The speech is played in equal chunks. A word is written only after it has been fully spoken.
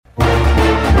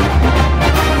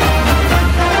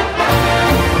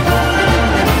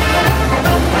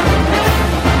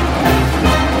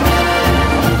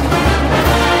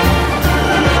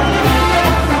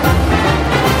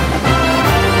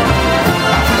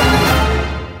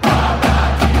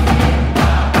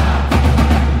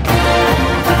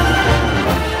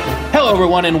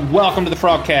everyone, and welcome to the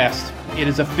FrogCast. It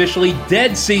is officially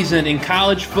dead season in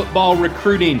college football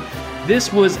recruiting.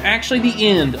 This was actually the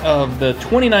end of the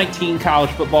 2019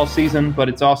 college football season, but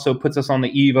it also puts us on the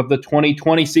eve of the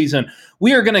 2020 season.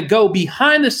 We are going to go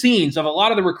behind the scenes of a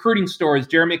lot of the recruiting stories.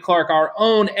 Jeremy Clark, our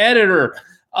own editor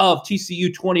of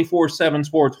TCU 24/7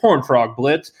 Sports Horned Frog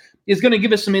Blitz, is going to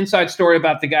give us some inside story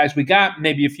about the guys we got,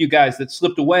 maybe a few guys that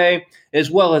slipped away, as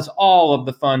well as all of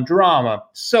the fun drama,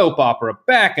 soap opera,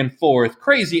 back and forth,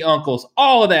 crazy uncles,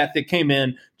 all of that came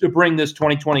in to bring this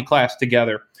 2020 class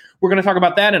together. We're going to talk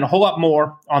about that and a whole lot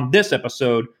more on this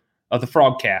episode of the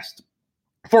FrogCast.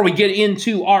 Before we get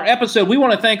into our episode, we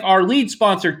want to thank our lead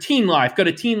sponsor, Team Life. Go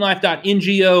to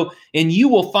teamlife.ngo, and you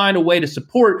will find a way to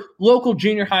support local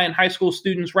junior high and high school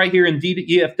students right here in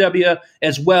DFW,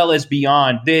 as well as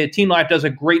beyond. Team Life does a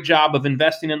great job of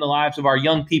investing in the lives of our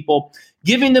young people,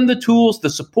 giving them the tools, the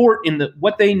support, and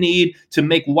what they need to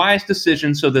make wise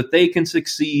decisions so that they can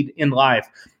succeed in life.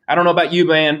 I don't know about you,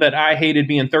 man, but I hated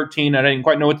being 13. I didn't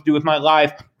quite know what to do with my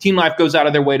life. Team Life goes out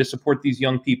of their way to support these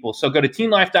young people. So go to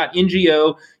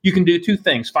teamlife.ngo. You can do two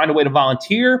things. Find a way to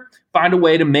volunteer. Find a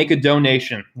way to make a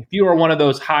donation. If you are one of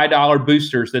those high-dollar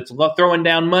boosters that's throwing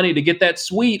down money to get that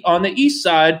suite on the east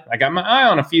side, I got my eye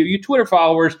on a few. You Twitter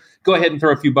followers, go ahead and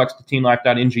throw a few bucks to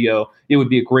teamlife.ngo. It would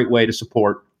be a great way to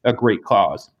support a great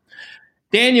cause.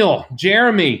 Daniel,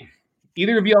 Jeremy,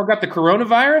 either of y'all got the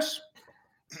coronavirus?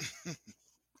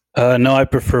 No, I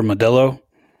prefer Modelo.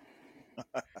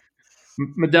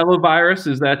 Modelo virus,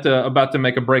 is that about to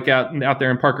make a breakout out there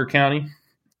in Parker County?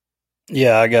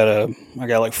 Yeah, I got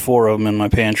like 4 of them in my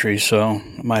pantry, so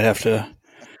I might have to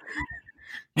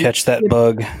catch that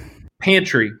bug.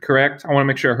 Pantry, correct? I want to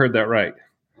make sure I heard that right.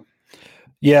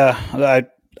 Yeah,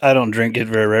 I don't drink it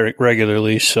very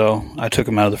regularly, so I took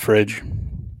them out of the fridge.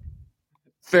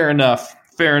 Fair enough.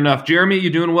 Jeremy, you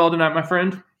doing well tonight, my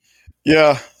friend?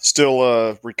 Yeah,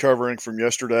 still recovering from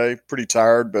yesterday. Pretty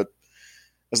tired, but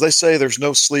as they say, there's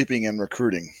no sleeping in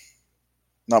recruiting.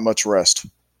 Not much rest.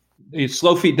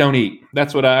 Slow feet don't eat.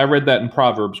 That's what I read that in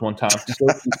Proverbs one time.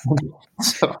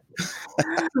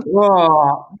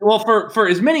 Well, for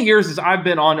as many years as I've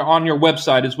been on your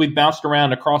website, as we've bounced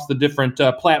around across the different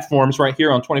platforms right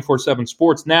here on 24/7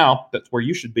 Sports, now that's where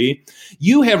you should be.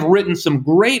 You have written some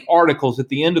great articles at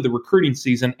the end of the recruiting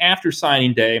season after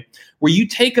signing day, where you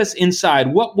take us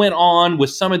inside what went on with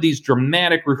some of these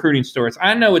dramatic recruiting stories.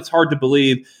 I know it's hard to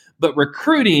believe, but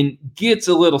recruiting gets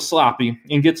a little sloppy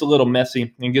and gets a little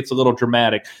messy and gets a little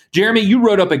dramatic. Jeremy, you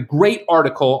wrote up a great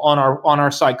article on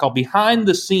our site called Behind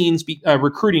the Scenes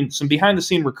Recruiting, some behind the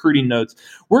scene recruiting notes.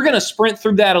 We're going to sprint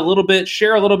through that a little bit,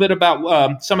 share a little bit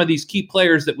about some of these key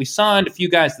players that we signed, a few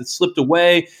guys that slipped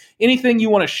away. Anything you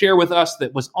want to share with us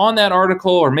that was on that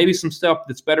article, or maybe some stuff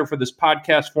that's better for this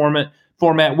podcast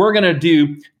format, we're going to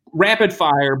do rapid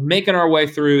fire, making our way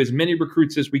through as many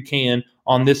recruits as we can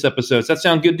on this episode. Does that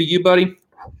sound good to you, buddy?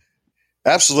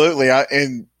 Absolutely.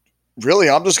 And really,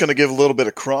 I'm just going to give a little bit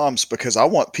of crumbs because I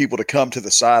want people to come to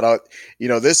the site.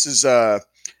 This is I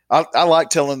like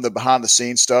telling the behind the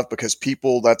scenes stuff because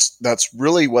people, that's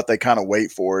really what they kind of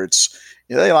wait for. It's,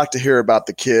 they like to hear about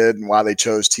the kid and why they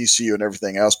chose TCU and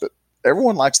everything else, but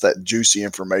everyone likes that juicy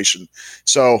information.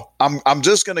 So I'm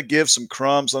just going to give some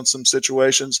crumbs on some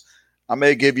situations. I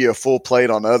may give you a full plate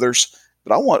on others,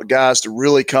 but I want guys to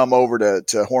really come over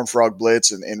to Horned Frog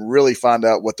Blitz and really find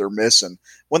out what they're missing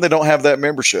when they don't have that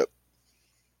membership.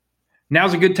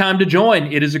 Now's a good time to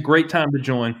join. It is a great time to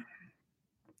join.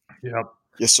 Yep.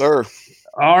 Yes, sir.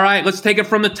 All right, let's take it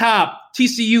from the top.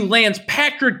 TCU lands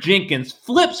Patrick Jenkins,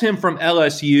 flips him from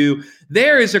LSU.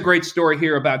 There is a great story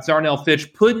here about Zarnell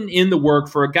Fitch putting in the work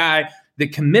for a guy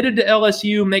that committed to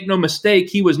LSU. Make no mistake,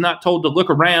 he was not told to look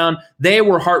around. They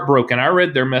were heartbroken. I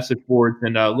read their message boards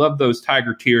and loved those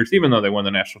Tiger tears, even though they won the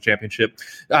national championship.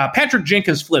 Patrick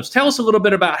Jenkins flips. Tell us a little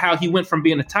bit about how he went from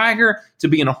being a Tiger to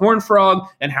being a Horned Frog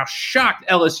and how shocked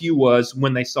LSU was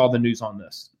when they saw the news on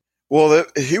this. Well,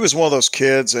 he was one of those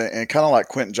kids, and kind of like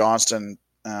Quentin Johnston,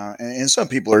 and some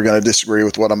people are going to disagree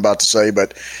with what I'm about to say,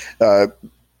 but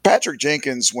Patrick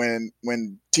Jenkins, when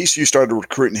TCU started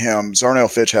recruiting him, Zarnell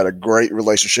Fitch had a great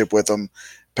relationship with him.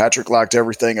 Patrick liked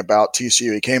everything about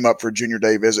TCU. He came up for a junior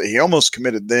day visit. He almost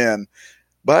committed then,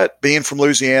 but being from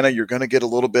Louisiana, you're going to get a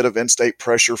little bit of in-state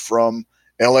pressure from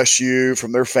LSU,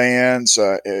 from their fans.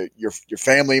 Your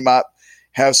family might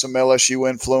have some LSU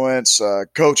influence,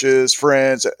 coaches,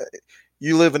 friends.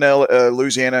 You live in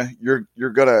Louisiana, you're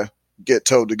going to get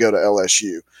told to go to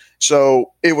LSU.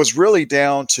 So it was really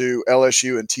down to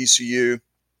LSU and TCU.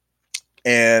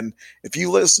 And if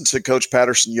you listen to Coach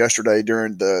Patterson yesterday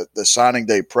during the signing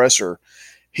day presser,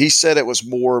 he said it was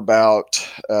more about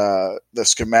the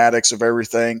schematics of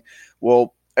everything.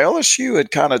 Well, LSU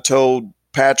had kind of told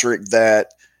Patrick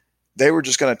that they were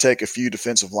just going to take a few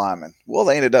defensive linemen. Well,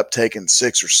 they ended up taking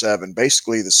 6 or 7,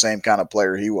 basically the same kind of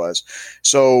player he was.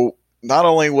 So not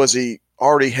only was he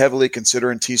already heavily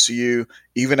considering TCU,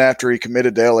 even after he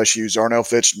committed to LSU, Zarnell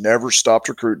Fitch never stopped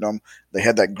recruiting him. They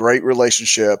had that great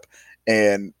relationship.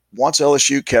 And once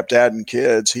LSU kept adding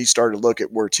kids, he started to look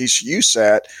at where TCU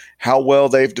sat, how well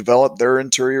they've developed their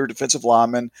interior defensive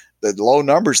linemen, the low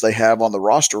numbers they have on the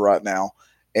roster right now.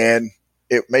 And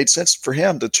it made sense for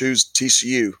him to choose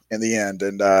TCU in the end.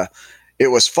 And it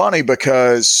was funny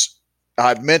because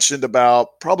I'd mentioned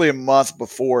about probably a month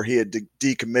before he had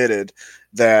decommitted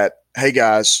that, hey,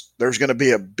 guys, there's going to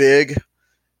be a big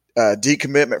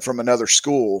decommitment from another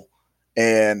school.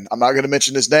 And I'm not going to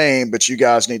mention his name, but you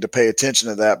guys need to pay attention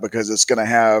to that because it's going to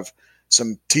have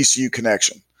some TCU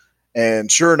connection. And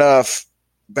sure enough,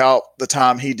 about the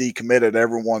time he decommitted,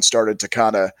 everyone started to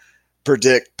kind of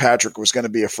predict Patrick was going to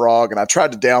be a Frog. And I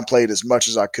tried to downplay it as much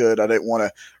as I could. I didn't want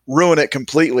to ruin it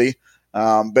completely.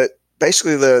 But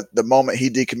basically the moment he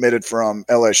decommitted from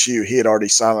LSU, he had already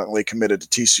silently committed to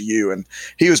TCU. And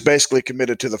he was basically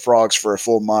committed to the Frogs for a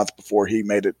full month before he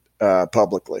made it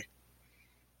publicly.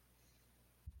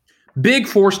 Big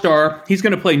 4-star. He's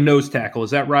going to play nose tackle.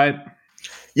 Is that right?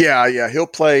 Yeah. He'll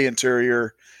play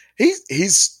interior.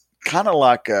 He's kind of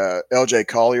like a LJ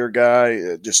Collier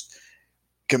guy, just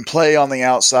can play on the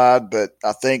outside. But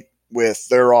I think with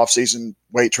their offseason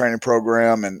weight training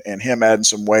program and him adding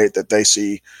some weight, that they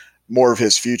see more of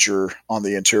his future on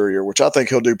the interior, which I think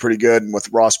he'll do pretty good. And with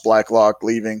Ross Blacklock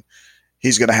leaving,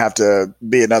 he's going to have to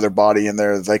be another body in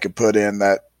there that they could put in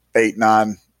that 8,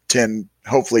 9, 10,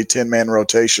 hopefully 10-man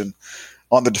rotation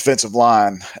on the defensive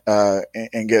line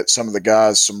and get some of the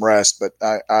guys some rest. But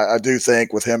I do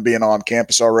think with him being on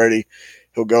campus already,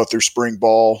 he'll go through spring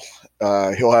ball.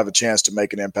 He'll have a chance to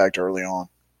make an impact early on.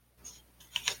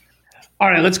 All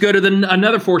right, let's go to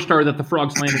another 4-star that the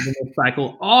Frogs landed in this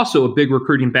cycle. Also a big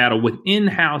recruiting battle with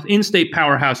in-state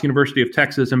powerhouse, University of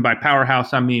Texas. And by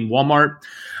powerhouse, I mean Walmart.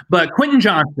 But Quentin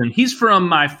Johnston, he's from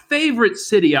my favorite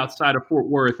city outside of Fort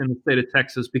Worth in the state of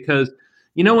Texas because,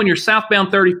 you know, when you're southbound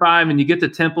 35 and you get to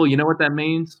Temple, you know what that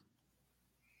means?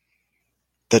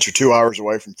 That you're 2 hours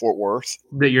away from Fort Worth?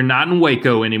 That you're not in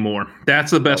Waco anymore.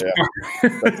 That's the best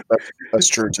part. That's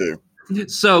true, too.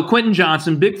 So Quentin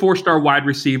Johnston, big 4-star wide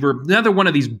receiver, another one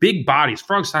of these big bodies.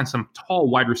 Frogs signed some tall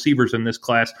wide receivers in this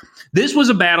class. This was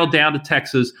a battle down to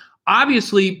Texas.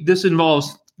 Obviously, this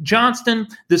involves Johnston,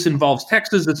 this involves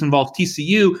Texas, this involves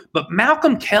TCU, but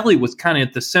Malcolm Kelly was kind of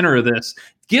at the center of this.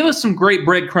 Give us some great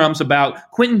breadcrumbs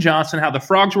about Quentin Johnston, how the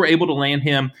Frogs were able to land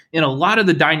him in a lot of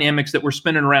the dynamics that were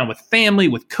spinning around with family,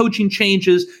 with coaching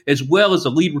changes, as well as a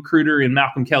lead recruiter in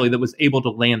Malcolm Kelly that was able to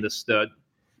land this stud.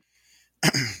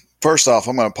 First off,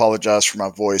 I'm going to apologize for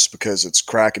my voice because it's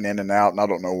cracking in and out, and I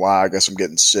don't know why. I guess I'm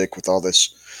getting sick with all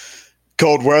this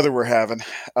cold weather we're having.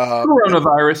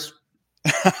 Coronavirus.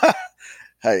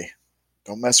 Hey,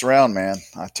 don't mess around, man.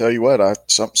 I tell you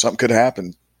what, something could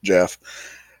happen, Jeff.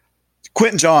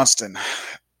 Quentin Johnston,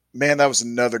 man, that was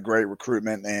another great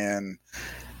recruitment, and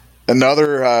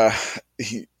another.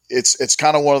 It's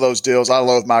kind of one of those deals. I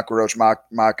love Mike Roach.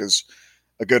 Mike is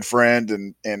a good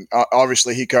friend, and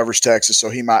obviously he covers Texas, so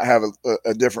he might have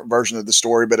a different version of the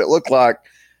story. But it looked like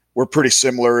we're pretty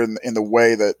similar in the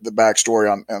way that the backstory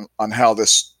on how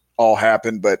this all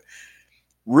happened. But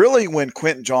really, when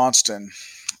Quentin Johnston,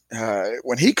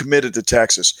 when he committed to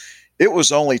Texas, it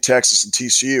was only Texas and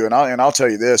TCU. And I'll tell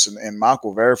you this, and Mike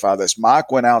will verify this.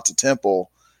 Mike went out to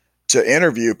Temple to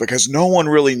interview because no one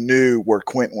really knew where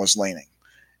Quentin was leaning,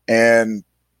 and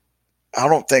I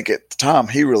don't think at the time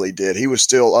he really did. He was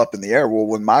still up in the air. Well,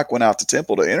 when Mike went out to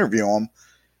Temple to interview him,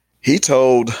 he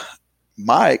told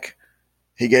Mike,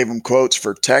 he gave him quotes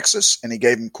for Texas and he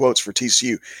gave him quotes for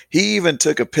TCU. He even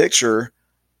took a picture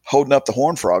holding up the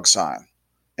Horned Frog sign,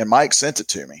 and Mike sent it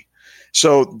to me.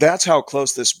 So that's how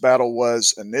close this battle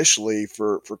was initially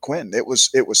for Quentin. It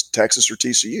was Texas or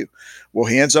TCU. Well,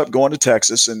 he ends up going to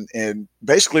Texas, and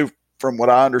basically from what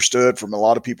I understood from a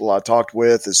lot of people I talked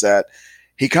with is that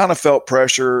he kind of felt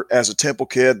pressure as a Temple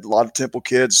kid. A lot of Temple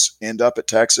kids end up at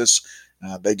Texas.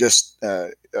 They just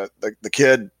the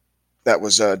kid that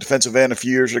was a defensive end a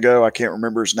few years ago, I can't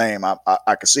remember his name.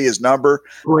 I could see his number.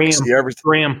 Graham. See everything.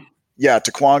 Graham. Yeah,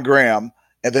 Taquan Graham.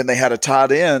 And then they had a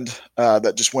tight end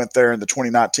that just went there in the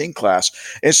 2019 class.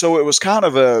 And so it was kind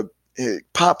of a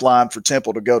pipeline for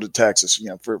Temple to go to Texas, you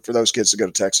know, for those kids to go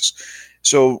to Texas.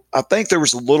 So I think there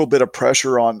was a little bit of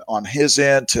pressure on his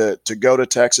end to go to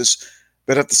Texas.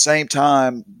 But at the same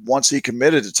time, once he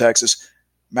committed to Texas,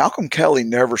 Malcolm Kelly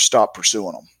never stopped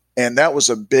pursuing them. And that was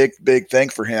a big, big thing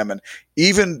for him. And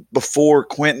even before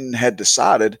Quentin had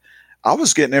decided, I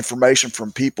was getting information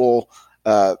from people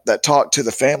that talked to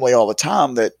the family all the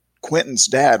time that Quentin's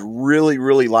dad really,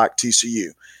 really liked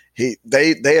TCU.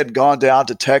 They had gone down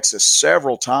to Texas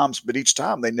several times, but each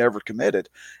time they never committed.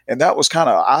 And that was kind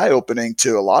of eye-opening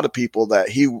to a lot of people that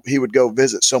he would go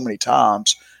visit so many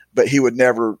times, but he would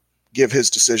never give his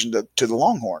decision to the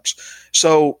Longhorns.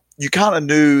 So you kind of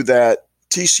knew that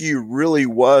TCU really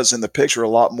was in the picture a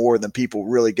lot more than people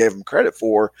really gave him credit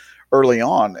for early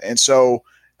on. And so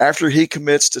after he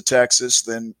commits to Texas,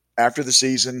 then after the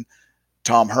season,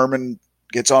 Tom Herman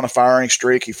gets on a firing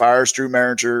streak. He fires Drew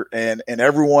Maringer, and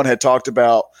everyone had talked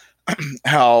about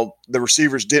how the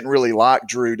receivers didn't really like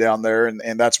Drew down there,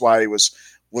 and that's why he was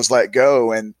let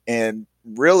go. And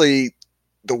really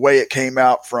the way it came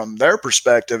out from their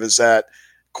perspective is that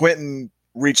Quentin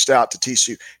reached out to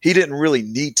TCU. He didn't really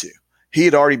need to. He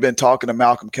had already been talking to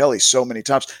Malcolm Kelly so many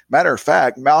times. Matter of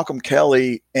fact, Malcolm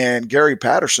Kelly and Gary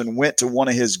Patterson went to one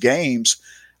of his games.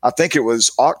 I think it was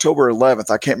October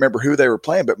 11th. I can't remember who they were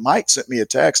playing, but Mike sent me a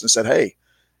text and said, "Hey,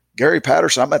 Gary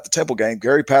Patterson, I'm at the Temple game.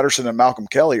 Gary Patterson and Malcolm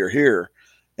Kelly are here."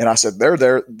 And I said, they're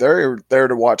there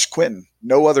to watch Quentin.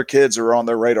 No other kids are on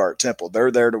their radar at Temple.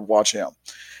 They're there to watch him.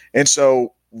 And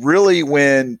so really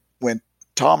when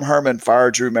Tom Herman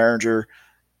fired Drew Maringer,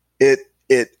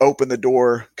 it opened the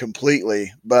door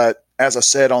completely. But as I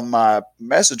said on my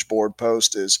message board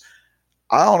post is,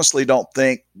 I honestly don't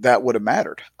think that would have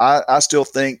mattered. I still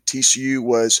think TCU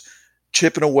was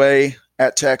chipping away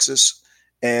at Texas,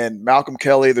 and Malcolm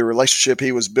Kelly, the relationship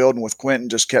he was building with Quentin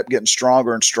just kept getting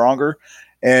stronger and stronger.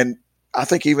 And I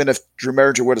think even if Drew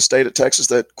Maringer would have stayed at Texas,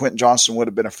 that Quentin Johnston would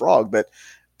have been a Frog. But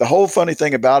the whole funny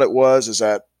thing about it is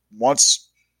that once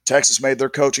Texas made their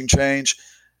coaching change,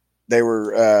 they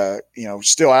were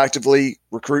still actively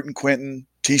recruiting Quentin.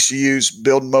 TCU's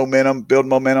building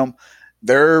momentum.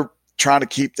 They're trying to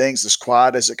keep things as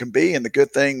quiet as it can be. And the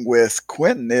good thing with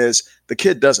Quentin is the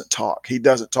kid doesn't talk. He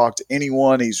doesn't talk to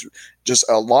anyone. He's just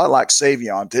a lot like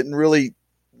Savion. Didn't really,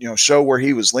 show where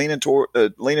he was leaning toward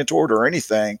or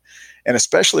anything. And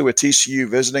especially with TCU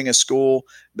visiting a school,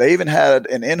 they even had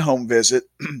an in-home visit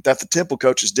that the Temple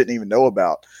coaches didn't even know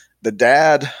about. The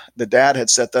dad had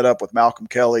set that up with Malcolm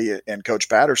Kelly and Coach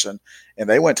Patterson, and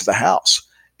they went to the house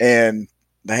and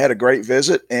they had a great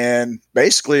visit. And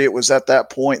basically it was at that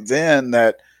point then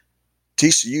that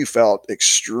TCU felt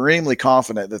extremely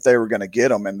confident that they were going to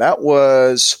get him. And that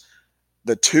was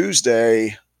the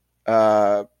Tuesday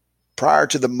prior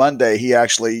to the Monday. He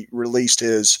actually released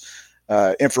his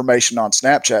information on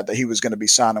Snapchat that he was going to be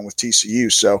signing with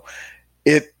TCU. So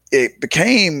it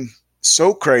became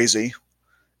so crazy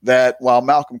that while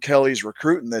Malcolm Kelly's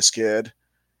recruiting this kid,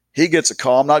 he gets a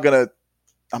call. I'm not going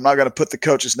to put the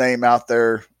coach's name out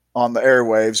there on the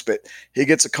airwaves, but he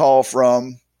gets a call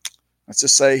from, let's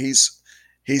just say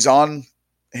he's on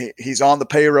the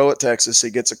payroll at Texas. He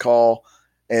gets a call,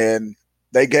 and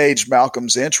they gauge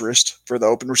Malcolm's interest for the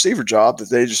open receiver job that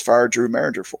they just fired Drew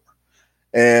Maringer for.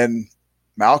 And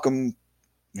Malcolm,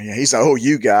 he's an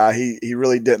OU guy. He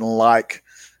really didn't like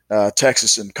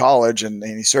Texas in college, and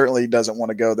he certainly doesn't want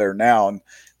to go there now. And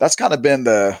that's kind of been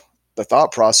the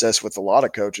thought process with a lot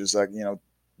of coaches. Like,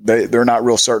 they're not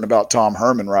real certain about Tom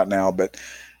Herman right now, but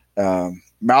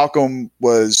Malcolm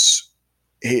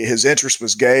his interest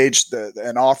was gauged.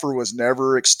 An offer was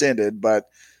never extended, but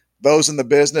those in the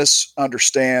business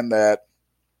understand that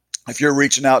if you're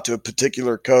reaching out to a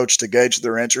particular coach to gauge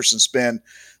their interest and spend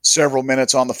several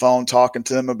minutes on the phone talking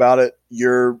to them about it,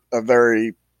 you're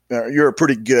a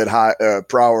pretty good high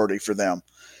priority for them.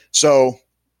 So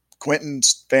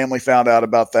Quentin's family found out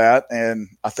about that, and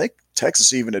I think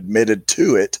Texas even admitted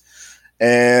to it,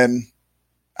 and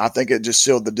I think it just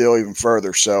sealed the deal even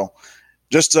further. So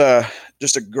just a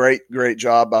great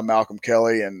job by Malcolm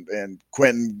Kelly, and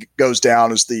Quentin goes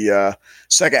down as the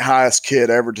second highest kid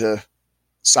ever to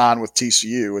sign with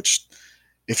TCU, which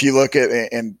if you look at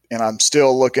it, and I'm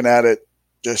still looking at it,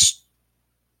 just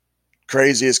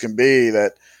crazy as can be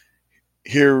that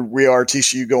here we are,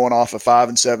 TCU going off a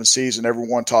 5-7 season.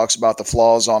 Everyone talks about the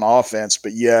flaws on offense,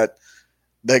 but yet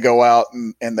they go out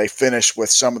and they finish with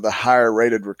some of the higher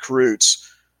rated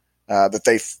recruits that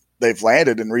they've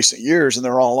landed in recent years, and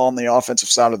they're all on the offensive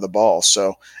side of the ball.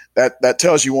 So that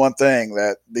tells you one thing,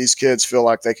 that these kids feel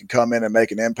like they can come in and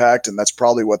make an impact, and that's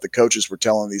probably what the coaches were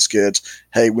telling these kids.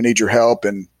 Hey, we need your help,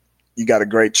 and you got a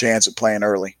great chance at playing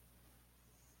early.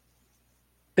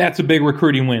 That's a big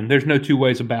recruiting win. There's no two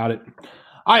ways about it.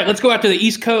 All right, let's go out to the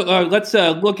East Coast.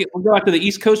 We'll go out to the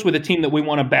East Coast with a team that we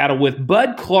want to battle with.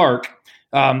 Bud Clark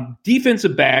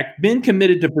Defensive back, been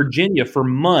committed to Virginia for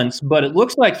months, but it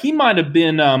looks like he might have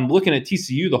been looking at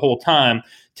TCU the whole time.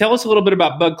 Tell us a little bit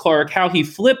about Bud Clark, how he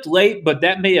flipped late, but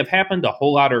that may have happened a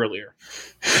whole lot earlier.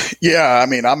 Yeah, I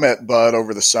mean, I met Bud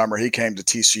over the summer. He came to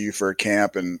TCU for a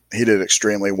camp, and he did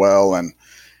extremely well. And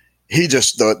he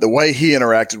just the way he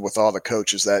interacted with all the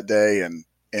coaches that day and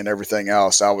everything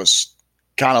else, I was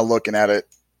kind of looking at it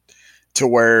to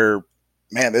where,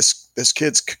 man, this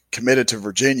kid's committed to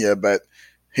Virginia, but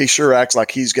he sure acts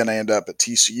like he's going to end up at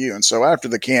TCU. And so after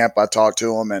the camp, I talked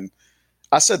to him, and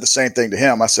I said the same thing to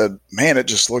him. I said, man, it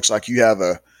just looks like you have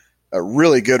a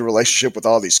really good relationship with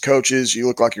all these coaches. You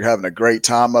look like you're having a great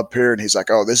time up here. And he's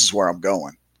like, oh, this is where I'm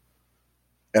going.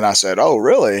 And I said, oh,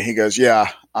 really? He goes, yeah,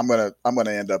 I'm going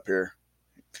to end up here.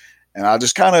 And I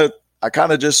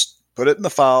kind of just put it in the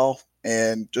file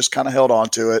and just kind of held on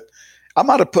to it. I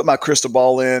might have put my crystal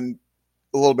ball in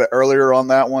a little bit earlier on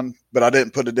that one, but I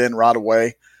didn't put it in right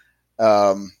away.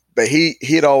 But he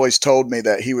had always told me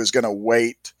that he was going to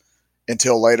wait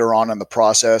until later on in the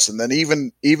process. And then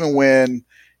even when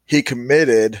he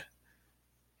committed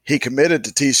to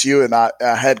TCU, and I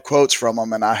had quotes from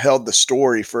him, and I held the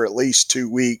story for at least 2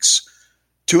 weeks,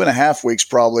 2.5 weeks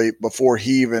probably, before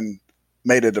he even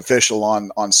made it official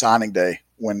on signing day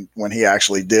when he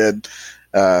actually did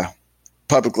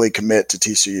publicly commit to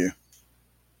TCU.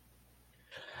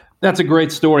 That's a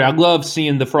great story. I love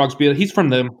seeing the Frogs be. He's from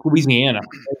Louisiana.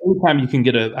 Anytime you can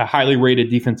get a highly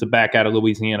rated defensive back out of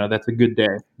Louisiana, that's a good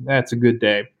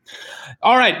day.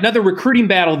 All right, another recruiting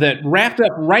battle that wrapped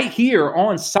up right here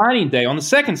on signing day, on the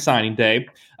second signing day.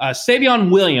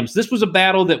 Savion Williams. This was a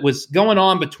battle that was going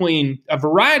on between a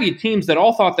variety of teams that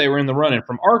all thought they were in the running,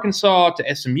 from Arkansas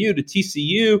to SMU to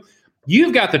TCU.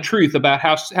 You've got the truth about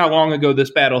how long ago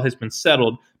this battle has been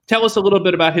settled. Tell us a little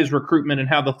bit about his recruitment and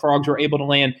how the Frogs were able to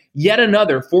land yet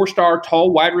another 4-star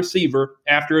tall wide receiver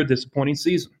after a disappointing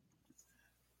season.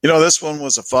 You know, this one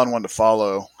was a fun one to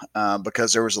follow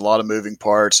because there was a lot of moving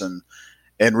parts, and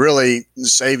really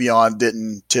Savion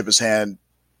didn't tip his hand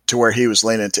to where he was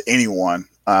leaning to anyone.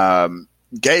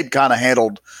 Gabe kind of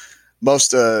handled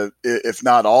most, if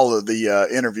not all, of the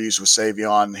interviews with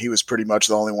Savion. He was pretty much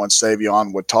the only one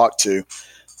Savion would talk to.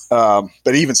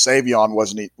 But even Savion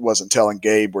wasn't telling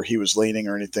Gabe where he was leaning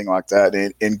or anything like that.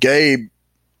 And Gabe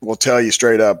will tell you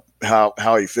straight up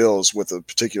how he feels with a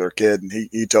particular kid. And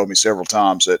he told me several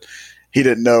times that he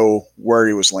didn't know where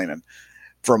he was leaning.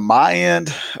 From my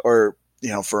end, or, you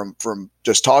know, from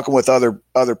just talking with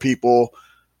other people,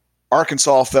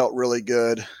 Arkansas felt really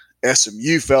good.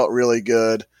 SMU felt really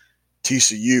good.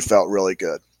 TCU felt really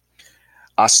good.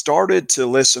 I started to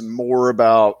listen more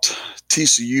about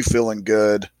TCU feeling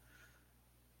good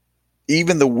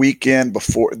even the week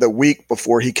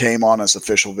before he came on his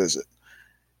official visit.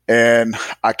 And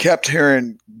I kept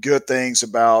hearing good things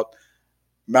about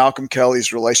Malcolm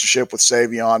Kelly's relationship with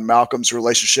Savion, Malcolm's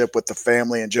relationship with the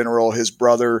family in general. His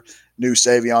brother knew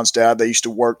Savion's dad. They used to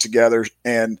work together,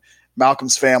 and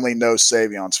Malcolm's family knows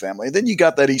Savion's family. And then you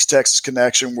got that East Texas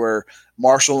connection where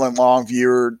Marshall and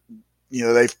Longview,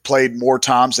 they've played more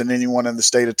times than anyone in the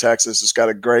state of Texas. It's got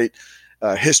a great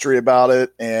history about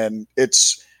it. And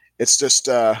it's just,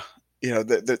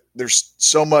 there's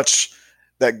so much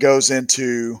that goes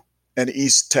into an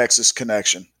East Texas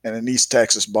connection and an East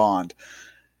Texas bond.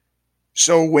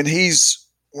 So when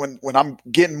I'm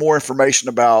getting more information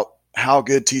about how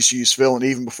good TCU's feeling,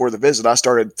 even before the visit, I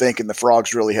started thinking the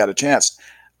Frogs really had a chance.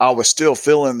 I was still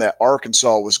feeling that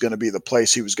Arkansas was going to be the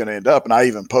place he was going to end up. And I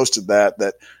even posted that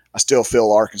I still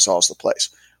feel Arkansas is the place.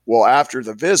 Well, after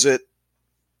the visit,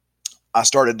 I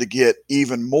started to get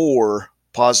even more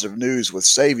positive news with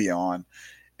Savion.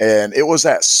 And it was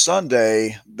that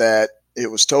Sunday that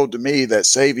it was told to me that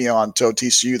Savion told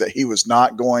TCU that he was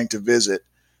not going to visit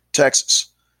Texas.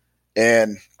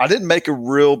 And I didn't make a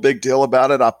real big deal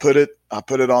about it. I put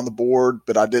it on the board,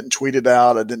 but I didn't tweet it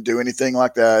out. I didn't do anything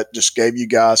like that. Just gave you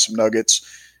guys some nuggets.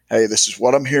 Hey, this is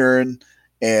what I'm hearing,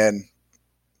 and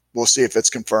we'll see if it's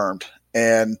confirmed.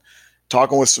 And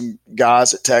talking with some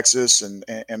guys at Texas and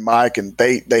Mike, and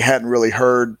they hadn't really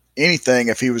heard anything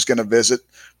if he was going to visit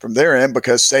from their end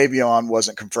because Savion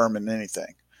wasn't confirming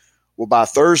anything. Well, by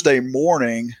Thursday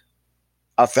morning,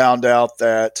 I found out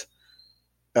that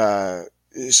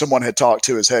someone had talked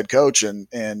to his head coach,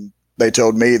 and they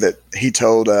told me that he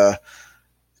told the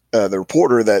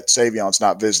reporter that Savion's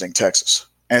not visiting Texas.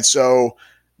 And so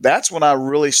that's when I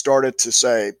really started to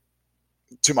say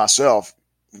to myself,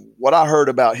 what I heard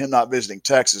about him not visiting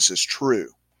Texas is true.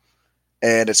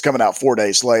 And it's coming out 4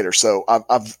 days later. So I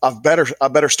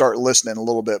better start listening a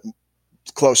little bit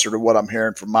closer to what I'm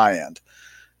hearing from my end.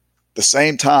 The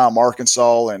same time,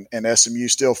 Arkansas and SMU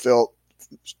still felt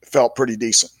felt pretty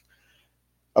decent.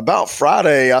 About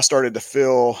Friday, I started to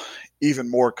feel even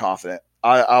more confident.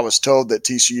 I was told that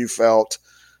TCU felt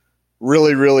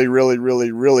really, really, really,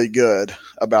 really, really good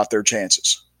about their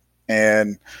chances,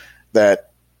 and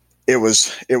that it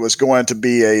was going to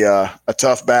be a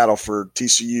tough battle for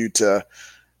TCU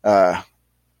to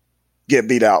get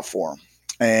beat out for them.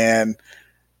 And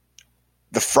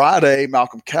the Friday,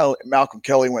 Malcolm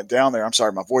Kelly went down there. I'm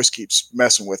sorry, my voice keeps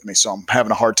messing with me, so I'm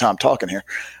having a hard time talking here.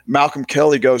 Malcolm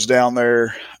Kelly goes down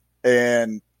there,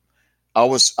 and I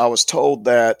was told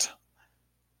that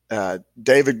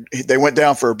they went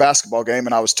down for a basketball game,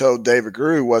 and I was told David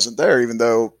Grew wasn't there, even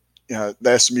though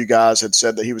the SMU guys had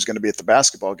said that he was going to be at the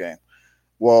basketball game.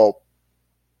 Well,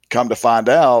 come to find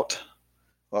out,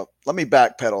 let me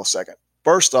backpedal a second.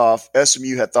 First off,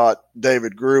 SMU had thought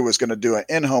David Grew was going to do an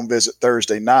in-home visit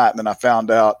Thursday night, and then I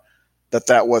found out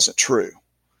that wasn't true.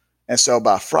 And so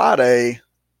by Friday,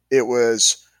 it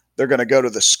was they're going to go to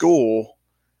the school,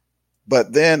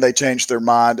 but then they changed their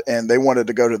mind and they wanted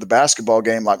to go to the basketball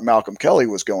game like Malcolm Kelly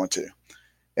was going to.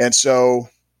 And so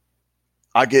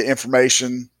I get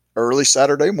information early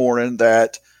Saturday morning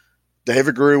that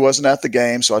David Grew wasn't at the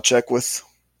game, so I check with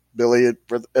Billy at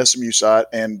the SMU side,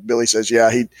 and Billy says,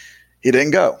 yeah, he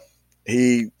didn't go.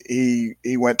 He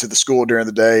went to the school during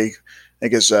the day. I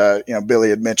think as Billy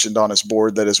had mentioned on his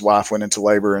board that his wife went into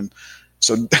labor, and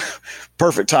so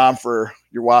perfect time for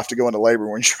your wife to go into labor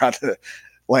when you're trying to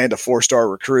land a 4-star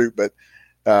recruit. But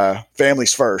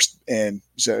families first, and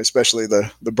so especially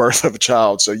the birth of a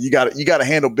child. So you got to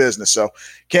handle business. So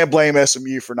can't blame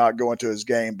SMU for not going to his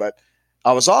game. But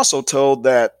I was also told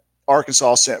that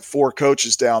Arkansas sent 4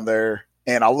 coaches down there,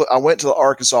 and I went to the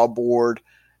Arkansas board.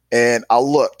 And I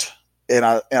looked, and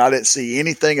I didn't see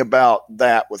anything about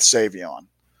that with Savion.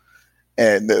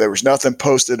 And there was nothing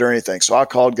posted or anything. So I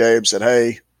called Gabe, said,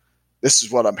 hey, this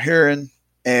is what I'm hearing.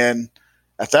 And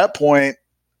at that point,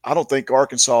 I don't think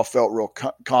Arkansas felt real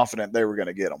confident they were going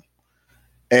to get them.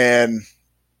 And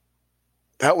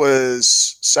that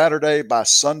was Saturday. By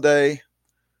Sunday,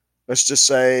 let's just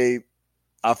say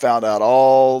I found out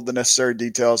all the necessary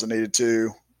details I needed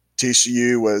to.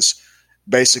 TCU was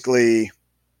basically –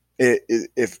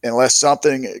 unless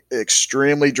something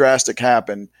extremely drastic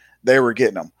happened, they were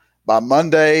getting them. By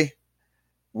Monday,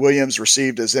 Williams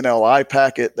received his NLI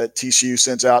packet that TCU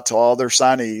sends out to all their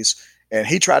signees, and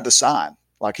he tried to sign.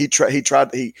 Like he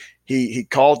called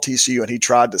TCU and he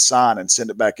tried to sign and send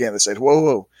it back in. They said,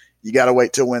 whoa, you got to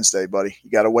wait till Wednesday, buddy.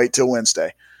 You got to wait till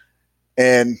Wednesday.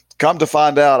 And come to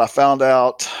find out, I found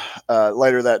out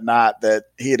later that night that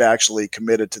he had actually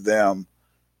committed to them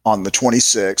on the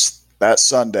 26th. That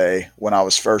Sunday, when I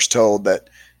was first told that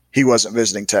he wasn't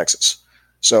visiting Texas.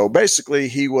 So basically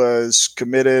he was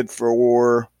committed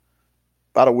for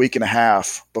about a week and a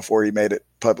half before he made it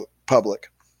public.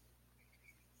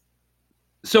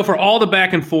 So for all the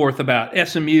back and forth about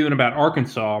SMU and about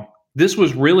Arkansas, this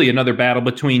was really another battle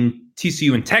between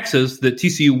TCU and Texas that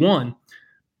TCU won.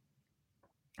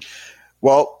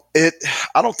 Well, I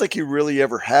don't think he really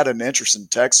ever had an interest in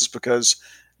Texas because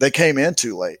they came in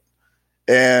too late.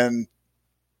 And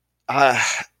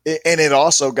it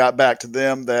also got back to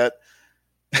them that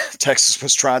Texas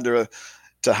was trying to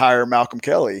hire Malcolm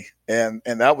Kelly, and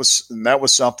that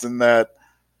was something that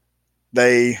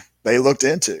they looked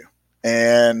into,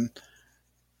 and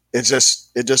it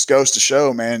just goes to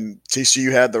show, man,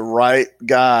 TCU had the right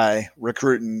guy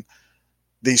recruiting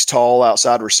these tall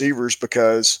outside receivers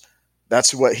because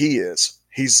that's what he is.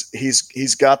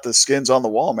 He's got the skins on the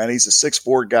wall, man. He's a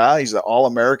 6'4" guy. He's an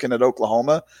All-American at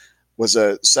Oklahoma, was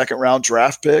a second-round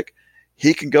draft pick.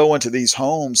 He can go into these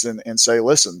homes and say,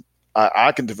 listen,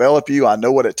 I can develop you. I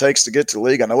know what it takes to get to the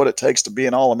league. I know what it takes to be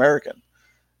an All-American.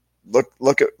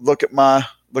 Look at my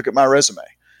resume.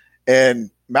 And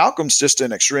Malcolm's just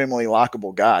an extremely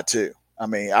likable guy too. I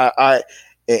mean, and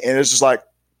it's just like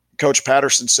Coach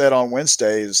Patterson said on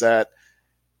Wednesday, is that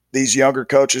these younger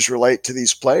coaches relate to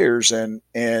these players, and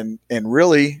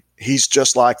really he's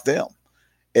just like them.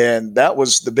 And that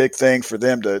was the big thing for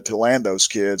them to land those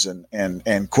kids and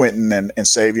Quentin and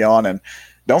Savion. And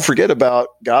don't forget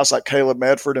about guys like Caleb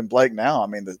Medford and Blake now. I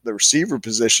mean, the receiver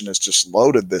position is just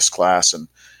loaded this class, and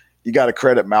you got to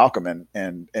credit Malcolm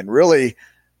and really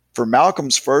for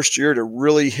Malcolm's first year to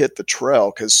really hit the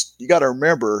trail, because you got to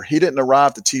remember he didn't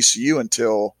arrive to TCU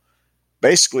until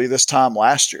basically this time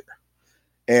last year.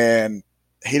 And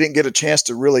he didn't get a chance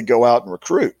to really go out and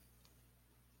recruit.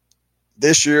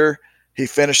 This year, he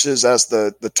finishes as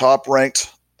the top-ranked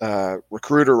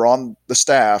recruiter on the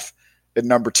staff at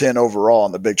number 10 overall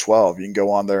in the Big 12. You can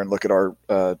go on there and look at our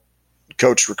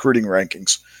coach recruiting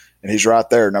rankings, and he's right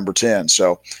there, number 10.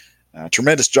 So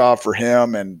tremendous job for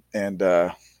him. And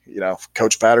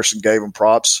Coach Patterson gave him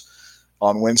props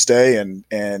on Wednesday, and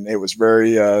it was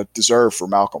very deserved for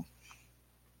Malcolm.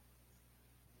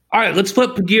 All right, let's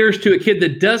flip gears to a kid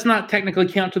that does not technically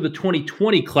count to the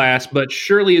 2020 class, but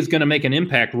surely is going to make an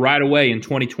impact right away in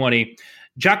 2020.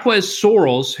 Jaquez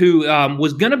Sorrells, who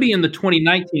was going to be in the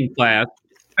 2019 class,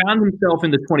 found himself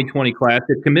in the 2020 class,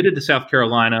 had committed to South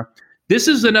Carolina. This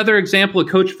is another example of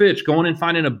Coach Fitch going and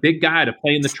finding a big guy to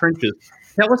play in the trenches.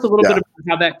 Tell us a little bit about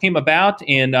how that came about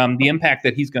and the impact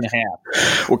that he's going to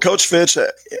have. Well, Coach Fitch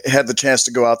had the chance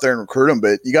to go out there and recruit him,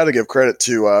 but you got to give credit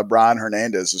to Brian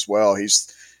Hernandez as well.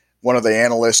 He's one of the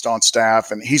analysts on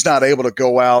staff, and he's not able to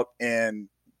go out and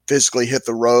physically hit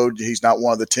the road. He's not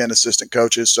one of the 10 assistant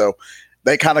coaches, so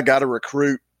they kind of got to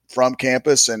recruit from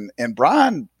campus. And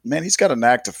Brian, man, he's got a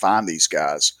knack to find these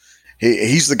guys.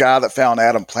 He's the guy that found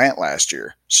Adam Plant last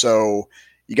year, so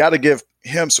you got to give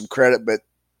him some credit. But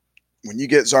when you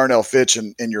get Zarnell Fitch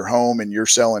in your home and you're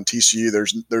selling TCU,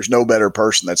 there's no better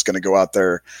person that's going to go out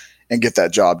there and get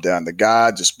that job done. The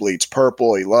guy just bleeds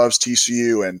purple. He loves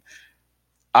TCU, and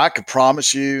I could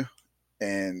promise you,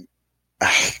 and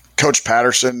Coach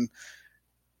Patterson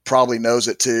probably knows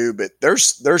it too, but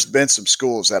there's been some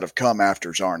schools that have come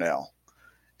after Zarnell,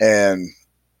 and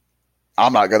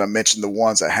I'm not going to mention the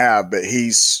ones that have, but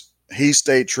he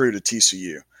stayed true to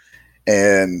TCU,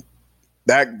 and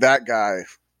that guy,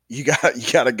 you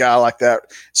got a guy like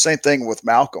that. Same thing with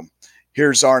Malcolm.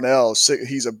 Here's Zarnell.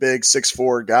 He's a big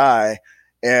 6'4" guy.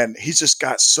 And he's just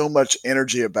got so much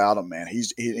energy about him, man.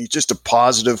 He's just a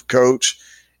positive coach.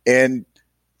 And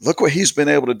look what he's been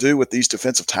able to do with these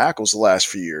defensive tackles the last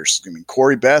few years. I mean,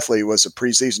 Corey Bethley was a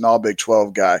preseason All-Big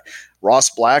 12 guy. Ross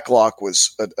Blacklock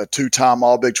was a two-time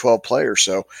All-Big 12 player.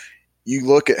 So you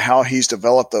look at how he's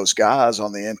developed those guys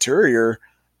on the interior,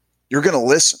 you're going to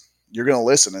listen. You're going to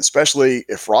listen, especially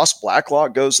if Ross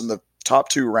Blacklock goes in the top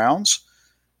 2 rounds.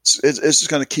 It's just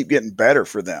going to keep getting better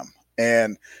for them.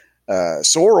 And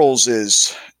Sorrells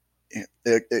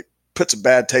it puts a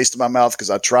bad taste in my mouth because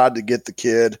I tried to get the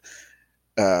kid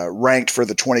ranked for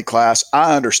the 20 class.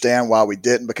 I understand why we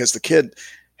didn't, because the kid,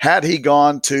 had he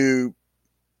gone to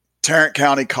Tarrant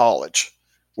County College,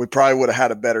 we probably would have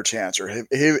had a better chance. Or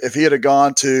if he had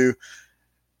gone to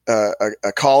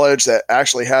a college that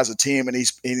actually has a team and he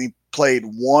played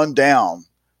one down,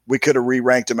 we could have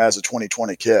re-ranked him as a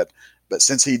 2020 kid. But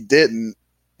since he didn't,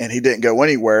 and he didn't go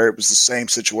anywhere, it was the same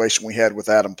situation we had with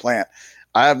Adam Plant.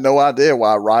 I have no idea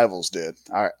why Rivals did.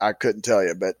 I couldn't tell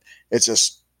you, but it's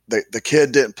just the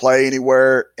kid didn't play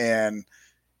anywhere, and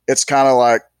it's kind of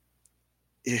like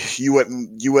you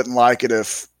wouldn't like it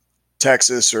if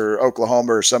Texas or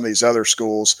Oklahoma or some of these other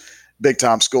schools, big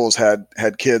time schools, had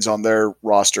kids on their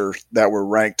roster that were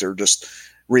ranked or just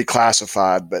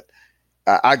reclassified. But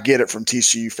I get it from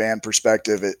TCU fan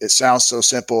perspective. It sounds so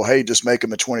simple. Hey, just make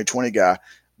him a 2020 guy.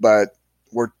 But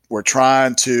we're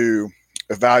trying to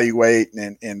evaluate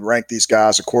and rank these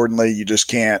guys accordingly. You just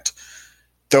can't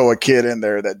throw a kid in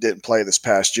there that didn't play this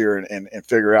past year and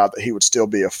figure out that he would still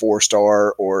be a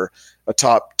 4-star or a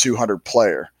top 200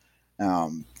 player.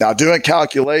 Now, doing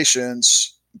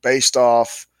calculations based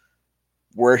off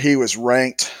where he was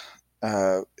ranked,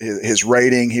 his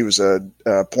rating, he was a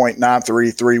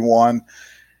 .9331,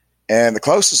 and the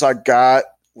closest I got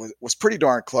was pretty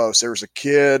darn close. There was a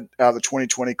kid out of the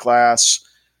 2020 class. I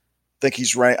think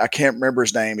he's ranked. I can't remember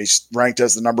his name. He's ranked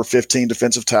as the number 15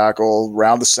 defensive tackle,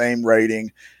 around the same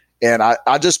rating. And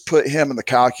I just put him in the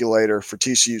calculator for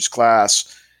TCU's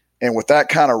class. And with that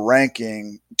kind of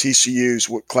ranking, TCU's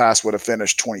class would have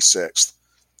finished 26th.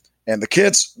 And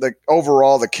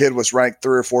overall, the kid was ranked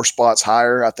 3 or 4 spots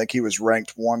higher. I think he was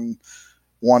ranked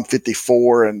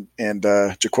 154 and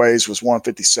Jaquez was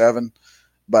 157.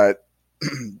 But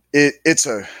it's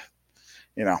a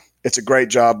great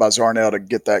job by Zarnell to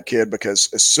get that kid,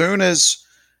 because as soon as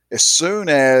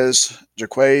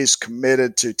Jaquez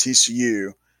committed to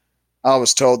TCU, I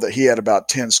was told that he had about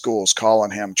 10 schools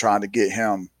calling him, trying to get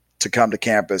him to come to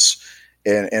campus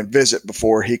and visit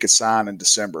before he could sign in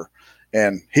December.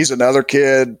 And he's another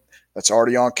kid that's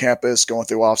already on campus going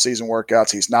through off-season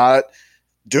workouts. He's not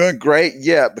doing great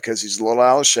yet because he's a little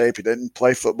out of shape. He didn't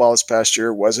play football this past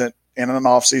year, wasn't in an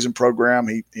off-season program.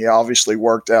 He obviously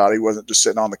worked out. He wasn't just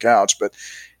sitting on the couch, but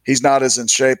he's not as in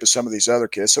shape as some of these other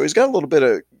kids. So he's got a little bit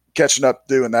of catching up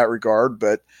to do in that regard,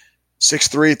 but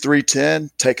 6'3",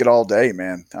 310, take it all day,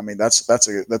 man. I mean, that's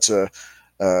a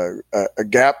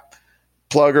gap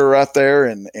plugger right there.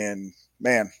 And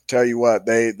man, tell you what,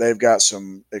 they've got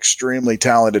some extremely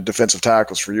talented defensive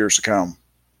tackles for years to come.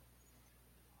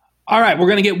 All right, we're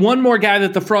going to get one more guy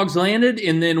that the Frogs landed,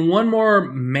 and then one more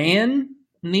man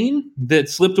that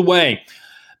slipped away.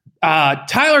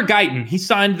 Tyler Guyton, he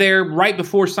signed there right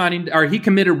before signing, or he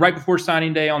committed right before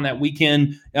signing day on that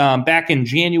weekend back in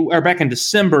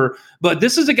December. But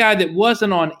this is a guy that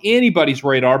wasn't on anybody's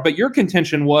radar. But your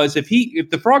contention was if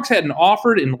the Frogs hadn't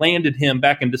offered and landed him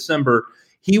back in December,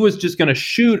 he was just going to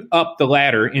shoot up the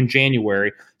ladder in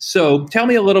January. So tell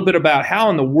me a little bit about how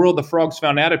in the world the Frogs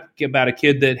found out about a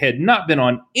kid that had not been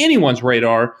on anyone's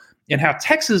radar, and how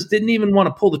Texas didn't even want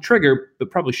to pull the trigger,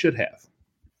 but probably should have.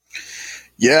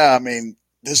 Yeah, I mean,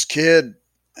 this kid,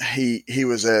 he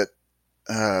was at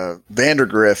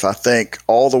Vandergrift, I think,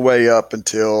 all the way up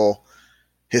until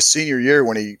his senior year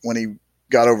when he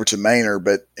got over to Manor.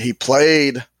 But he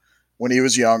played when he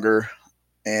was younger,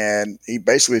 and he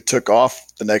basically took off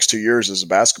the next 2 years as a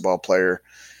basketball player.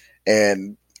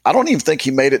 And I don't even think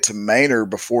he made it to Manor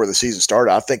before the season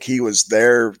started. I think he was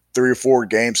there 3 or 4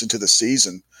 games into the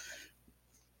season,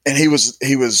 and he was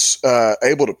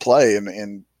able to play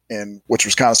and which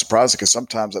was kind of surprising because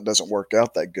sometimes that doesn't work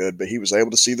out that good. But he was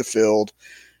able to see the field,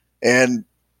 and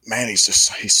man, he's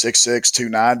 6'6",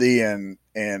 290,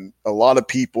 and a lot of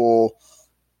people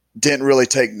didn't really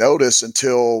take notice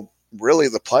until really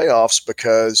the playoffs,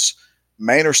 because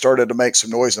Manor started to make some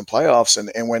noise in playoffs, and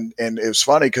it was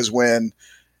funny because when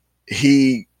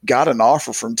he got an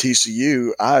offer from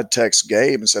TCU, I had texted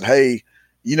Gabe and said, "Hey,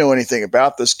 you know anything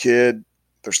about this kid?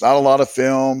 There's not a lot of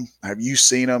film. Have you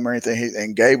seen him or anything?"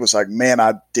 And Gabe was like, "Man,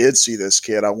 I did see this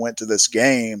kid. I went to this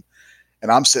game."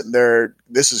 And I'm sitting there.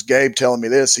 This is Gabe telling me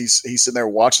this. He's sitting there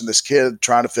watching this kid,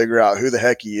 trying to figure out who the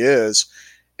heck he is.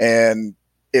 And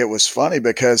it was funny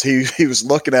because he was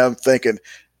looking at him thinking,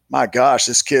 my gosh,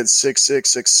 this kid's 6'6",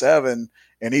 6'7",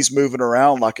 and he's moving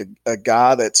around like a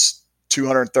guy that's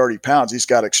 230 pounds. He's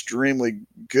got extremely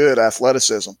good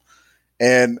athleticism.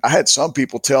 And I had some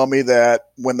people tell me that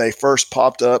when they first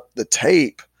popped up the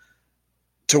tape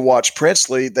to watch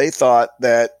Princely, they thought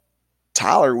that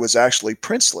Tyler was actually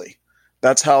Princely.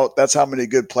 That's how many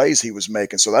good plays he was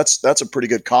making. So that's a pretty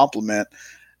good compliment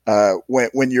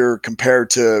when you're compared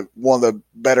to one of the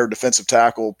better defensive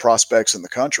tackle prospects in the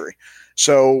country.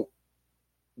 So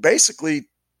basically,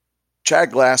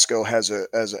 Chad Glasgow has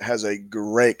a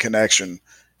great connection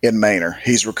in Manor.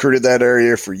 He's recruited that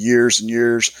area for years and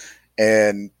years.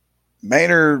 And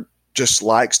Manor just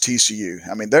likes TCU.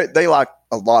 I mean, they like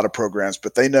a lot of programs,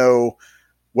 but they know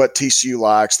what TCU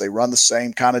likes. They run the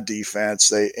same kind of defense.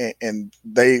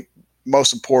 They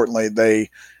most importantly,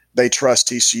 they trust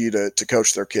TCU to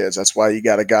coach their kids. That's why you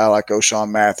got a guy like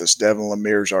O'Shawn Mathis. Devin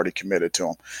Lemire's already committed to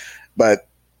him. But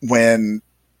when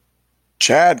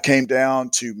Chad came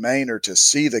down to Manor to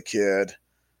see the kid,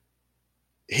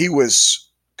 he was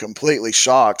completely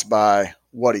shocked by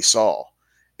what he saw.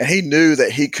 And he knew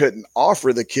that he couldn't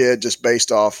offer the kid just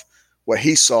based off what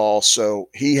he saw. So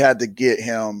he had to get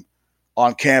him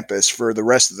on campus for the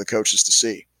rest of the coaches to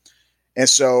see. And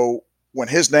so when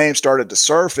his name started to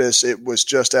surface, it was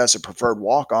just as a preferred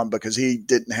walk-on because he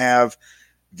didn't have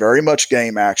very much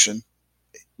game action.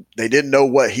 They didn't know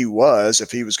what he was,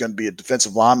 if he was going to be a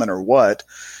defensive lineman or what.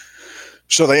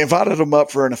 So they invited him up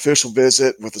for an official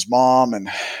visit with his mom, and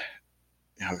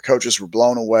the coaches were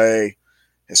blown away.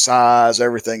 His size,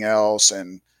 everything else,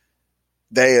 and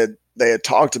they had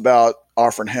talked about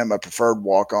offering him a preferred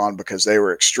walk-on because they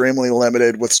were extremely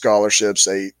limited with scholarships.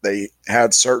 They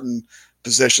had certain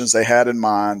positions they had in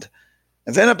mind,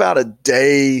 and then about a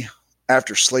day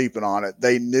after sleeping on it,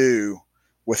 they knew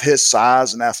with his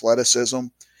size and athleticism,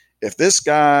 if this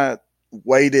guy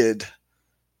waited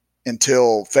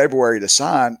until February to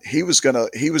sign, he was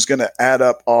gonna add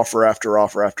up offer after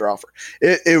offer after offer.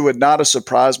 It would not have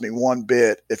surprised me one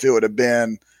bit if it would have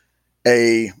been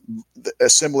a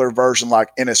similar version like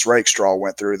Ennis Rakestraw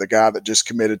went through, the guy that just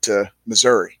committed to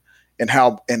Missouri, and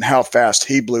how fast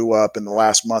he blew up in the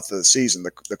last month of the season,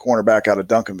 the cornerback out of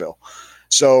Duncanville.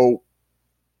 So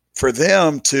for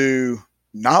them to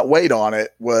not wait on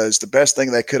it was the best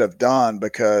thing they could have done,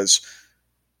 because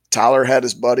Tyler had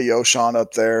his buddy O'Shawn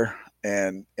up there,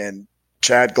 and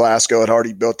Chad Glasgow had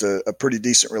already built a pretty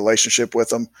decent relationship with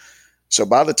him. So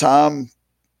by the time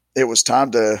it was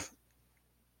time to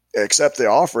accept the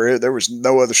offer, there was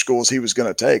no other schools he was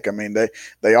going to take. I mean,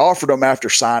 they offered him after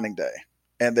signing day,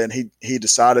 and then he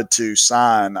decided to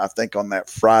sign, I think, on that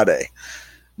Friday.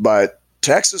 But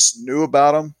Texas knew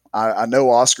about him. I know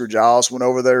Oscar Giles went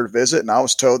over there to visit, and I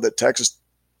was told that Texas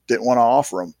didn't want to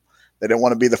offer him. They didn't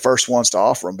want to be the first ones to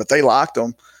offer him, but they liked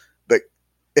him. But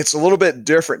it's a little bit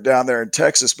different down there in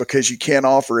Texas because you can't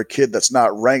offer a kid that's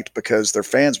not ranked because their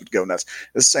fans would go nuts.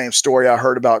 The same story I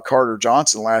heard about Carter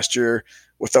Johnson last year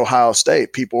with Ohio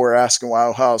State. People were asking why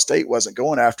Ohio State wasn't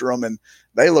going after him, and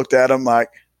they looked at him like,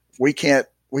 we can't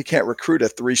recruit a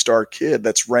 3-star kid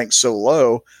that's ranked so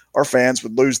low, our fans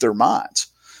would lose their minds.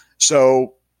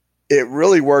 So it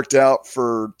really worked out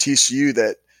for TCU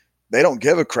that they don't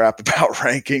give a crap about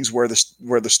rankings where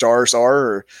the stars are,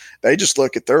 or they just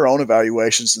look at their own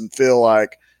evaluations and feel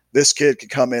like this kid could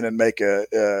come in and make a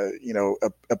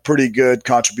pretty good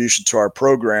contribution to our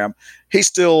program. He's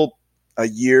still a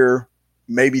year,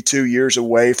 maybe 2 years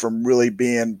away from really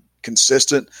being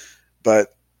consistent,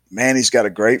 but man, he's got a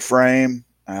great frame.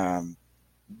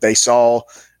 They saw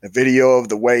a video of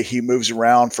the way he moves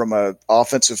around from an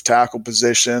offensive tackle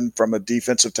position, from a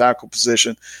defensive tackle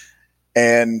position.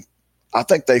 And I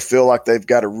think they feel like they've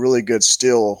got a really good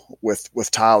still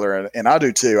with Tyler. And I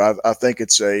do too. I think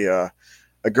it's a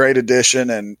great addition.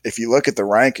 And if you look at the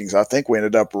rankings, I think we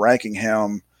ended up ranking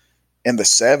him in the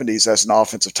 70s as an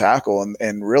offensive tackle.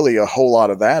 And really a whole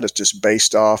lot of that is just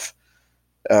based off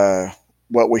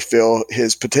what we feel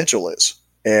his potential is.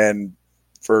 And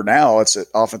for now, it's an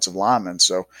offensive lineman.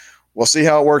 So we'll see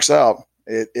how it works out.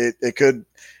 It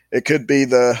could be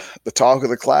the talk of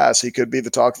the class. He could be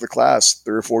the talk of the class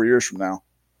 3 or 4 years from now.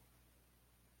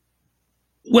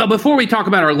 Well, before we talk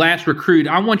about our last recruit,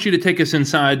 I want you to take us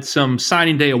inside some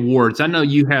signing day awards. I know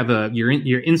you have your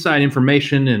inside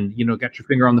information and got your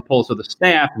finger on the pulse of the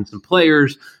staff and some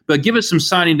players, but give us some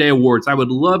signing day awards. I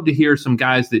would love to hear some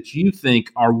guys that you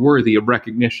think are worthy of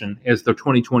recognition as the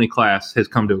 2020 class has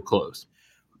come to a close.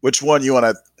 Which one you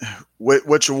want to?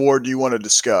 Which award do you want to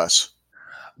discuss?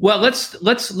 Well,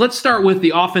 let's start with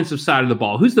the offensive side of the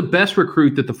ball. Who's the best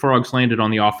recruit that the Frogs landed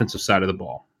on the offensive side of the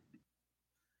ball?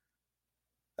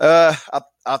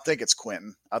 I think it's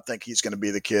Quentin. I think he's going to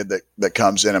be the kid that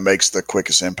comes in and makes the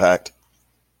quickest impact.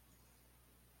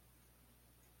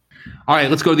 All right,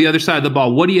 let's go to the other side of the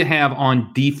ball. What do you have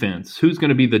on defense? Who's going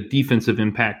to be the defensive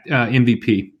impact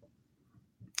MVP?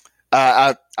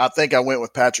 I think I went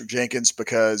with Patrick Jenkins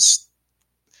because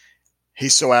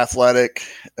he's so athletic.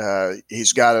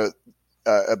 He's got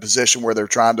a position where they're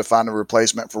trying to find a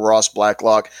replacement for Ross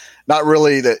Blacklock. Not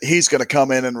really that he's going to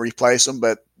come in and replace him,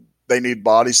 but they need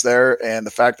bodies there. And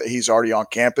the fact that he's already on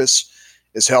campus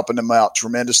is helping them out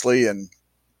tremendously. And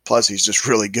plus, he's just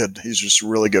really good. He's just a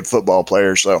really good football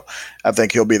player. So I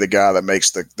think he'll be the guy that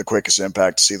makes the quickest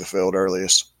impact to see the field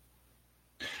earliest.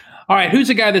 All right, who's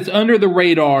a guy that's under the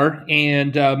radar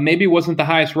and maybe wasn't the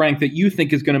highest rank that you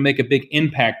think is going to make a big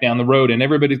impact down the road? And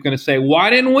everybody's going to say, why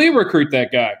didn't we recruit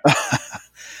that guy?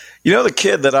 The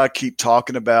kid that I keep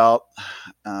talking about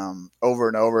over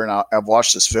and over, and I've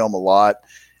watched this film a lot,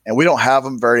 and we don't have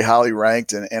him very highly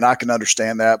ranked, and I can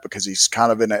understand that because he's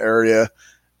kind of in an area,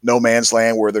 no man's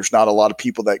land, where there's not a lot of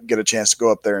people that get a chance to go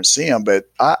up there and see him. But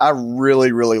I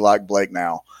really, really like Blake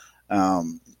now.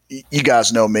 You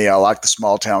guys know me. I like the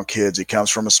small town kids. He comes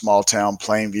from a small town,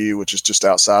 Plainview, which is just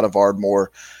outside of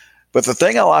Ardmore. But the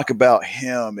thing I like about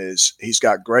him is he's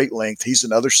got great length. He's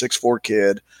another 6'4"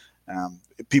 kid.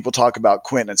 People talk about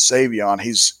Quentin and Savion.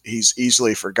 He's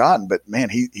easily forgotten, but man,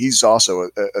 he's also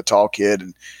a tall kid.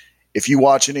 And if you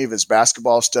watch any of his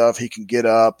basketball stuff, he can get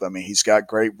up. I mean, he's got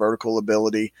great vertical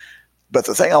ability. But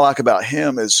the thing I like about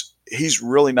him is he's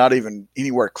really not even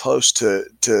anywhere close to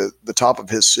the top of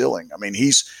his ceiling. I mean,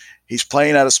 he's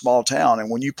playing at a small town,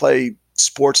 and when you play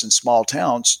sports in small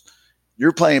towns,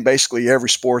 you're playing basically every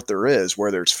sport there is,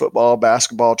 whether it's football,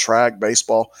 basketball, track,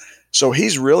 baseball. So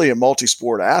he's really a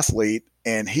multi-sport athlete,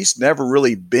 and he's never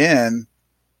really been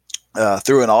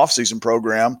through an off-season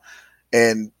program.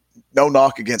 And no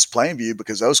knock against Plainview,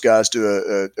 because those guys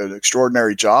do an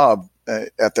extraordinary job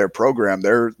at their program.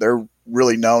 They're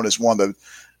really known as one of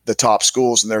the top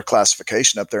schools in their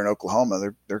classification up there in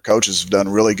Oklahoma. Their coaches have done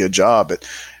a really good job, but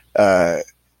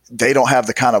they don't have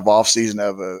the kind of off season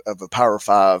of a Power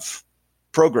 5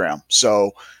 program.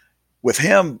 So with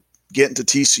him getting to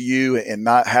TCU and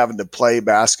not having to play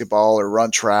basketball or run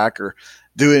track or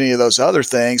do any of those other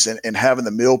things, and having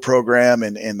the meal program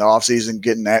and in the off season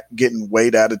getting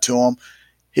weight added to him,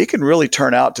 he can really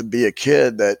turn out to be a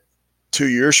kid that 2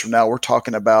 years from now we're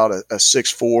talking about a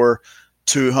 6'4",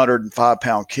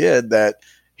 205-pound kid that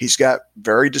he's got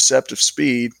very deceptive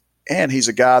speed, and he's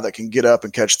a guy that can get up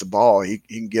and catch the ball. He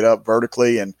can get up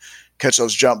vertically and catch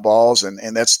those jump balls,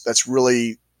 and that's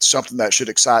really something that should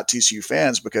excite TCU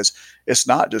fans, because it's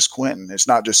not just Quentin. It's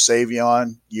not just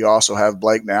Savion. You also have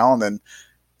Blake now, and then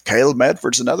Caleb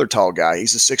Medford's another tall guy.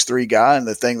 He's a 6'3" guy, and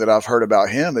the thing that I've heard about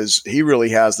him is he really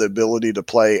has the ability to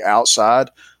play outside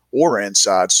or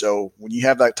inside. So when you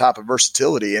have that type of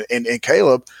versatility, and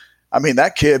Caleb, I mean,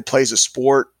 that kid plays a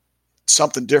sport,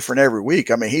 something different every week.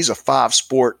 I mean, he's a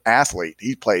 5-sport athlete.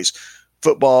 He plays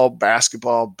football,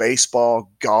 basketball,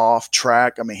 baseball, golf,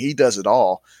 track. I mean, he does it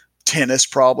all. tennis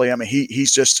probably. I mean,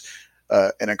 he's just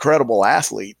an incredible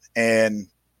athlete, and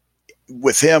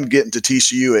with him getting to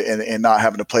TCU and not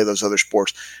having to play those other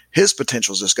sports, his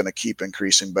potential is just going to keep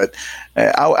increasing. But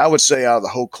I would say out of the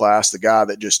whole class, the guy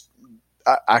that just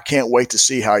I can't wait to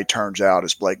see how he turns out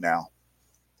is Blake Now.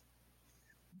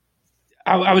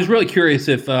 I was really curious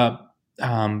if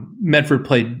Medford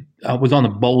was on the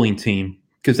bowling team,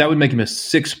 because that would make him a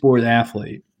six-sport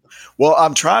athlete. Well,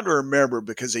 I'm trying to remember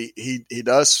because he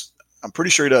does. I'm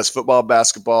pretty sure he does football,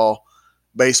 basketball,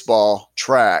 baseball,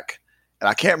 track. And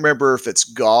I can't remember if it's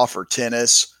golf or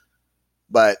tennis,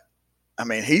 but I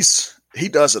mean, he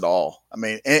does it all. I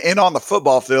mean, and on the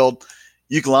football field,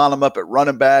 you can line him up at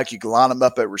running back, you can line him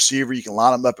up at receiver, you can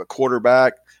line him up at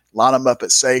quarterback, line him up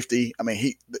at safety. I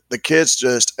mean, the kid's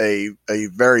just a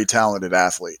very talented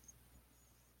athlete.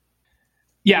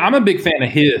 Yeah, I'm a big fan of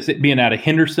his, it being out of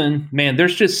Henderson. Man,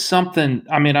 there's just something.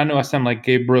 I mean, I know I sound like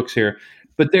Gabe Brooks here,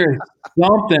 but there's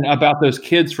something about those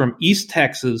kids from East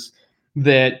Texas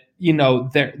that, you know,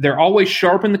 they're always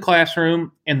sharp in the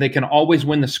classroom and they can always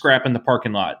win the scrap in the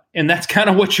parking lot. And that's kind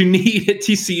of what you need at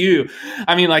TCU.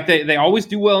 I mean, like they always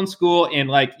do well in school. And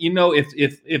like, you know,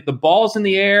 if the ball's in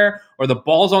the air or the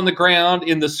ball's on the ground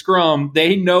in the scrum,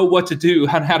 they know what to do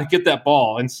on how to get that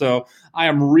ball. And so I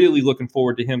am really looking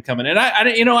forward to him coming. And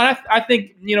I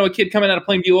think, you know, a kid coming out of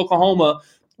Plainview, Oklahoma,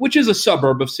 which is a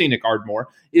suburb of scenic Ardmore,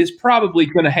 is probably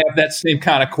going to have that same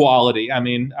kind of quality.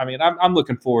 I'm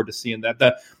looking forward to seeing that.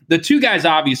 The two guys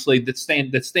obviously that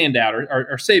stand out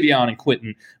are Savion and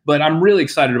Quentin, but I'm really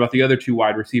excited about the other two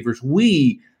wide receivers.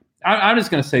 I'm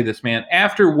just going to say this, man.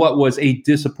 After what was a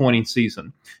disappointing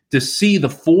season, to see the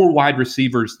four wide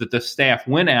receivers that the staff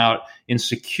went out and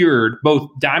secured,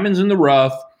 both diamonds in the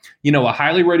rough, you know, a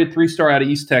highly rated 3-star out of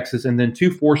East Texas, and then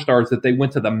 2 4-stars that they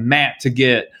went to the mat to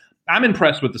get. I'm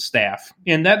impressed with the staff.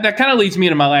 And that kind of leads me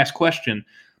into my last question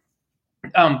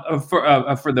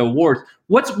for the awards.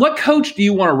 What coach do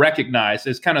you want to recognize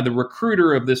as kind of the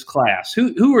recruiter of this class?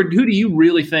 Who do you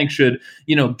really think should,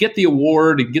 you know, get the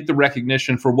award and get the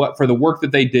recognition for the work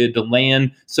that they did to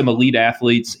land some elite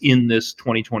athletes in this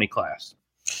 2020 class?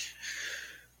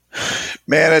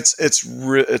 Man,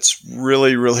 it's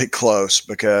really, really close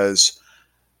because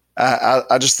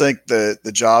I just think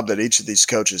the job that each of these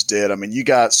coaches did. I mean, you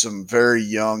got some very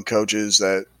young coaches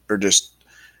that are just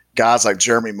guys like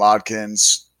Jeremy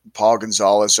Modkins, Paul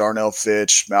Gonzalez, Arnell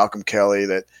Fitch, Malcolm Kelly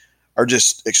that are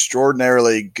just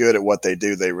extraordinarily good at what they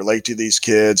do. They relate to these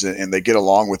kids and they get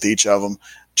along with each of them.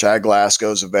 Chad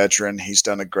Glasgow's a veteran. He's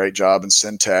done a great job in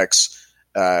Syntex.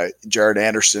 Jared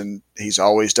Anderson, he's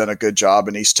always done a good job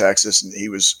in East Texas, and he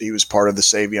was part of the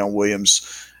Savion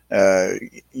Williams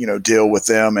deal with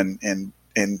them,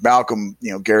 and Malcolm,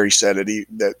 you know, Gary said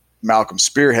that Malcolm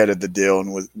spearheaded the deal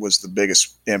and was the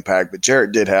biggest impact, but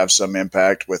Jarrett did have some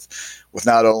impact with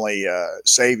not only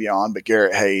Savion but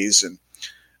Garrett Hayes,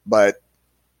 but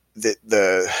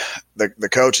the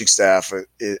coaching staff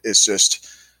is just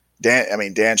Dan. I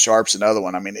mean, Dan Sharp's another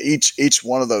one. I mean, each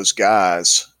one of those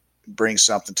guys brings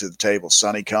something to the table.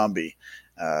 Sonny Cumbie,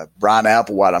 Brian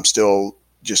Applewhite. I'm still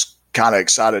just kind of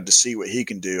excited to see what he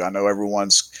can do. I know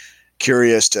everyone's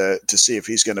curious to see if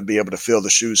he's going to be able to fill the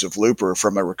shoes of Looper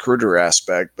from a recruiter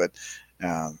aspect. But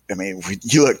I mean,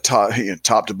 you look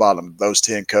top to bottom, those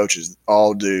 10 coaches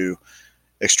all do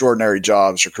extraordinary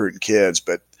jobs recruiting kids.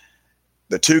 But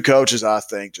the two coaches I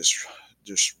think just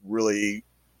really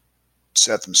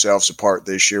set themselves apart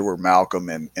this year were Malcolm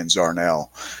and Zarnell.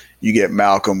 You get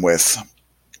Malcolm with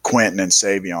Quentin and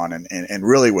Savion, and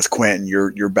really with Quentin,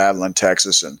 you're battling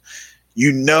Texas, and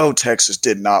you know Texas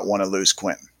did not want to lose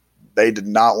Quentin. They did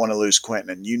not want to lose Quentin,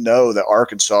 and you know that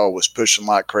Arkansas was pushing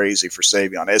like crazy for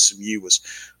Savion. SMU was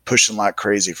pushing like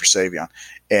crazy for Savion,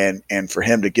 and for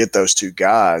him to get those two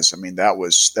guys, I mean that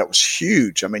was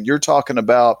huge. I mean, you're talking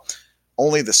about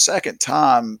only the second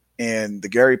time in the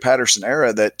Gary Patterson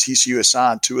era that TCU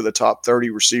assigned 2 of the top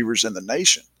 30 receivers in the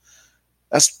nation.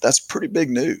 That's pretty big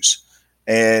news.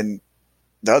 And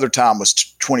the other time was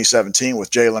 2017 with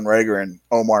Jalen Rager and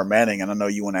Omar Manning. And I know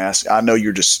you want to ask. I know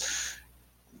you're just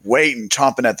waiting,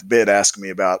 chomping at the bit, asking me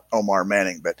about Omar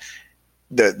Manning. But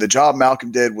the job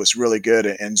Malcolm did was really good.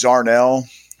 And Zarnell,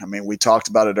 I mean, we talked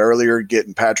about it earlier,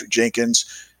 getting Patrick Jenkins.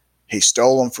 He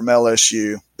stole him from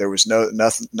LSU. There was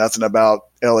nothing about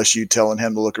LSU telling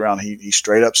him to look around. He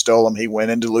straight up stole him. He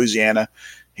went into Louisiana.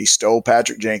 He stole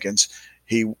Patrick Jenkins.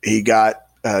 He got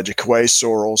Jaquay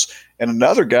Sorrells, and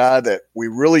another guy that we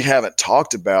really haven't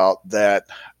talked about that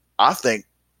I think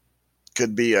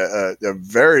could be a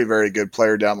very, very good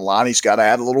player down the line. He's got to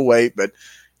add a little weight, but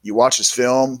you watch his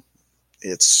film,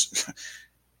 it's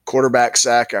quarterback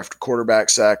sack after quarterback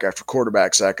sack after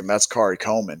quarterback sack, and that's Kari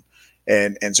Coleman.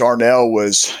 and Zarnell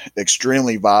was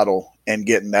extremely vital in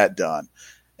getting that done.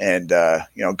 And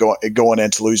going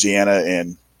into Louisiana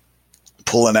and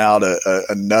pulling out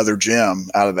another gem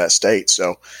out of that state.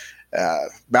 So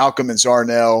Malcolm and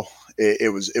Zarnell,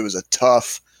 it was a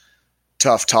tough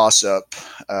toss up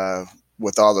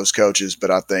with all those coaches,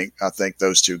 but I think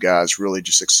those two guys really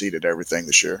just exceeded everything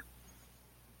this year.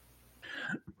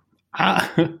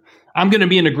 I'm going to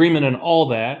be in agreement on all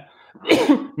that,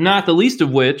 not the least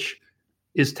of which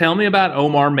is tell me about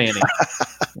Omar Manning.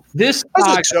 This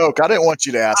was a joke. I didn't want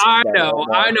you to ask. I know.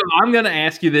 I'm going to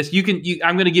ask you this.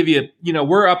 I'm going to give you.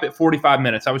 We're up at 45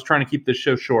 minutes. I was trying to keep this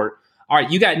show short. All right,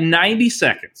 you got 90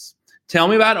 seconds. Tell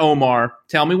me about Omar.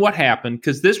 Tell me what happened,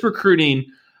 because this recruiting.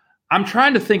 I'm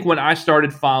trying to think when I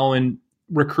started following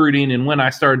recruiting and when I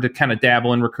started to kind of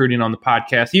dabble in recruiting on the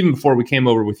podcast, even before we came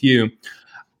over with you.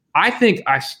 I think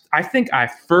I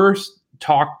first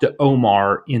talked to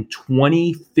Omar in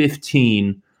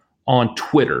 2015 on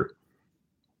Twitter.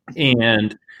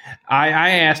 And I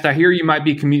asked, I hear you might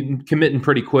be committing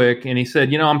pretty quick. And he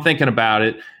said, I'm thinking about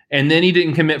it. And then he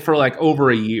didn't commit for like over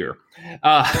a year.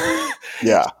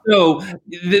 Yeah. So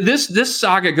this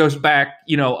saga goes back,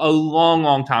 a long,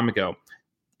 long time ago.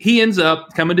 He ends up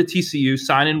coming to TCU,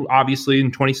 signing obviously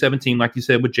in 2017, like you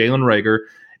said, with Jalen Reagor.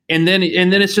 And then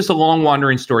it's just a long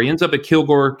wandering story. He ends up at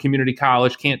Kilgore Community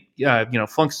College, can't,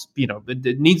 flunks,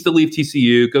 needs to leave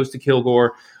TCU, goes to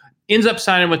Kilgore, ends up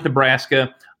signing with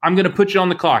Nebraska. I'm going to put you on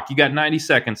the clock. You got 90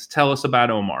 seconds. Tell us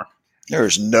about Omar.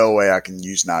 There's no way I can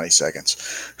use 90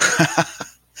 seconds.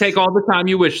 Take all the time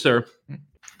you wish, sir.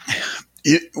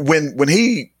 When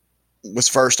he was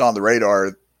first on the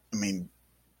radar,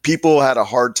 people had a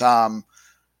hard time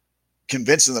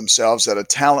convincing themselves that a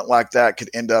talent like that could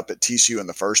end up at TCU in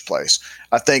the first place.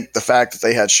 I think the fact that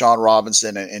they had Sean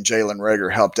Robinson and Jalen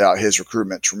Reagor helped out his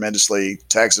recruitment tremendously.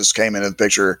 Texas came into the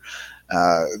picture.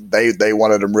 They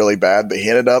wanted him really bad, but he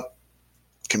ended up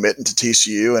committing to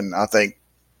TCU, and I think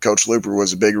Coach Looper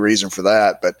was a big reason for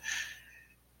that. But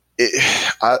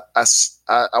I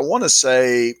want to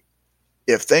say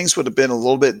if things would have been a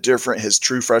little bit different his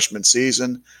true freshman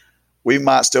season, we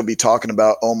might still be talking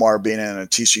about Omar being in a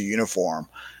TCU uniform.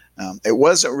 It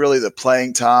wasn't really the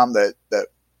playing time that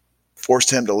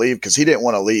forced him to leave, because he didn't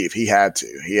want to leave. He had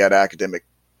to. He had academic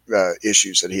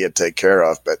issues that he had to take care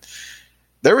of. But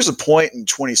there was a point in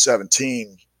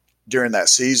 2017 during that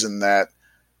season that,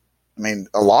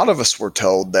 a lot of us were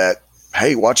told that,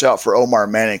 hey, watch out for Omar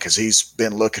Manning, because he's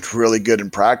been looking really good in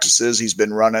practices. He's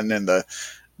been running in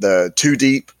the two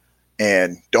deep.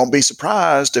 And don't be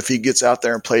surprised if he gets out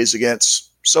there and plays against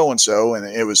so-and-so. And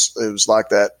it was like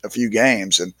that a few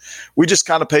games. And we just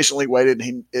kind of patiently waited.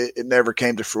 And it never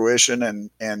came to fruition.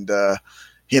 And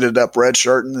he ended up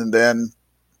redshirting. And then,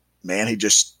 man,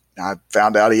 I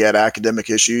found out he had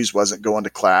academic issues, wasn't going to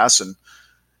class. And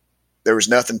there was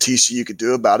nothing TCU could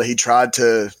do about it. He tried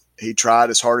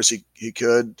as hard as he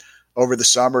could over the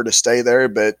summer to stay there,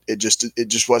 but it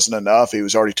just wasn't enough. He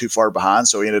was already too far behind,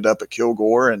 so he ended up at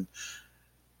Kilgore. And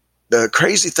the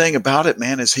crazy thing about it,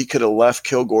 man, is he could have left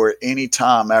Kilgore at any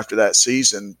time after that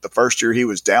season, the first year he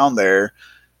was down there,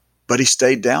 but he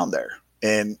stayed down there.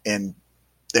 And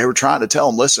they were trying to tell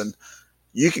him, listen,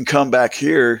 you can come back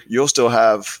here. You'll still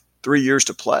have 3 years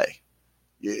to play.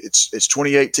 It's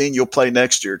 2018. You'll play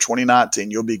next year. 2019,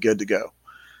 you'll be good to go.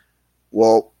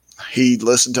 Well, he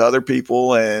listened to other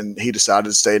people and he decided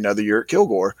to stay another year at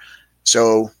Kilgore.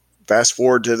 So fast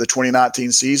forward to the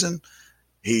 2019 season,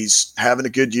 he's having a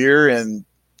good year, and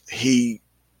he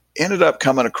ended up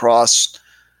coming across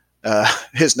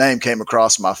his name came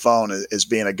across my phone as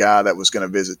being a guy that was going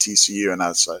to visit TCU. And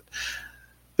I said,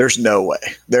 there's no way.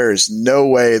 There is no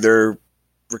way they're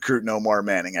recruiting Omar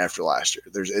Manning after last year.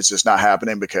 It's just not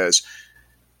happening, because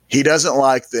he doesn't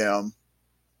like them.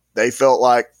 They felt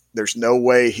like there's no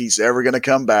way he's ever going to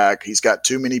come back. He's got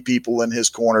too many people in his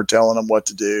corner telling him what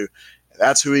to do.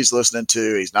 That's who he's listening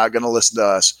to. He's not going to listen to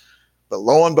us. But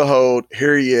lo and behold,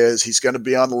 here he is. He's going to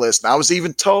be on the list. And I was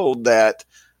even told that,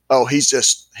 he's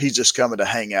just coming to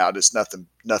hang out. It's nothing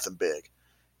big.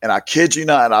 And I kid you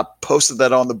not, and I posted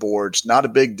that on the boards. Not a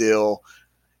big deal.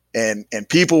 And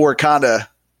people were kind of,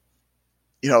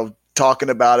 talking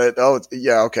about it. Oh,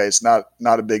 yeah, okay, it's not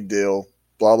a big deal.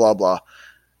 Blah blah blah.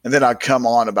 And then I'd come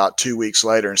on about 2 weeks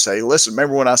later and say, listen,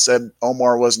 remember when I said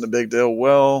Omar wasn't a big deal?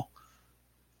 Well,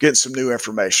 getting some new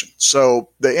information. So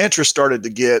the interest started to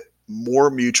get more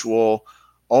mutual.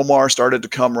 Omar started to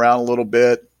come around a little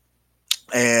bit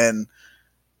and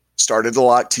started to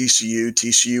like TCU.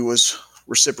 TCU was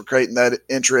reciprocating that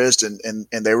interest, and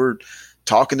they were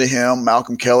talking to him.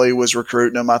 Malcolm Kelly was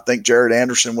recruiting him. I think Jared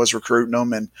Anderson was recruiting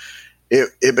him.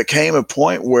 it became a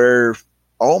point where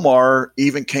Omar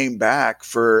even came back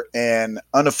for an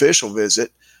unofficial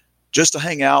visit just to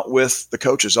hang out with the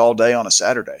coaches all day on a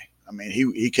Saturday. I mean,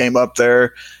 he came up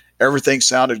there, everything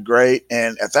sounded great.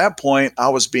 And at that point, I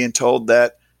was being told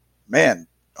that, man,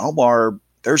 Omar,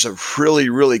 there's a really,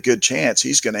 really good chance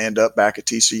he's going to end up back at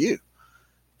TCU.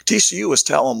 TCU was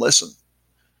telling him, listen,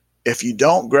 if you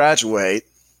don't graduate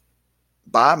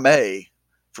by May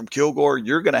from Kilgore,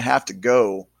 you're going to have to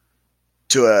go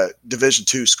to a Division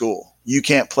II school. You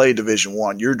can't play Division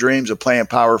I. Your dreams of playing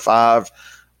Power 5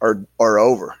 are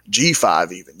over.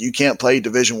 G5 even. You can't play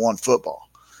Division I football.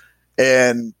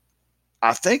 And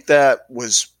I think that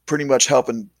was pretty much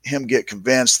helping him get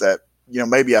convinced that,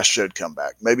 maybe I should come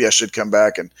back. Maybe I should come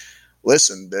back and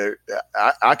listen,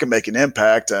 I can make an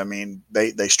impact. I mean,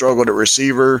 they struggled at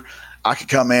receiver. I could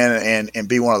come in and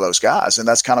be one of those guys. And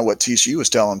that's kind of what TCU was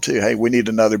telling him too. Hey, we need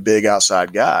another big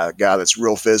outside guy, a guy that's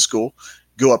real physical,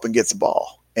 go up and get the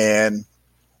ball. And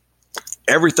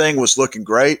everything was looking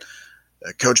great.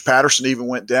 Coach Patterson even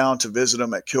went down to visit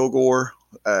him at Kilgore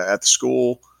at the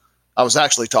school. I was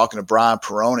actually talking to Brian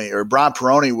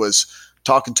Peroni was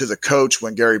talking to the coach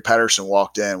when Gary Patterson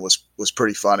walked in. Was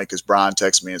pretty funny because Brian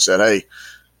texted me and said, hey,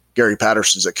 Gary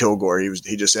Patterson's at Kilgore.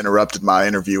 He just interrupted my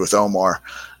interview with Omar.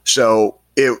 So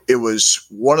it was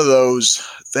one of those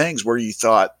things where you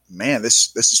thought, man,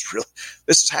 this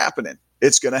is happening.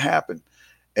 It's going to happen.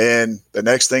 And the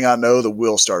next thing I know, the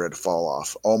wheels started to fall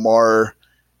off. Omar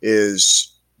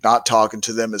is not talking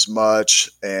to them as much,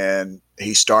 and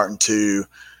he's starting to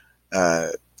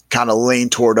kind of lean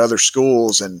toward other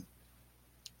schools, and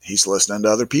he's listening to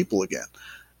other people again.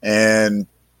 And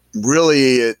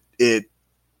really it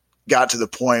got to the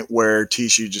point where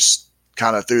TCU just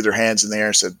kind of threw their hands in the air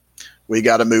and said, we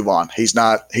got to move on. He's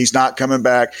not coming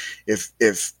back. If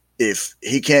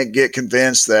he can't get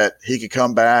convinced that he could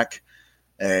come back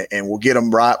and we'll get him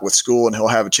right with school and he'll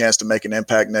have a chance to make an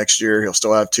impact next year, he'll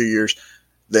still have 2 years,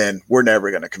 then we're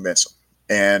never going to convince him.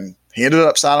 And he ended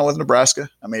up signing with Nebraska.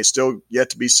 I mean, it's still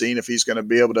yet to be seen if he's going to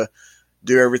be able to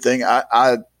do everything.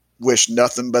 I wish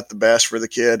nothing but the best for the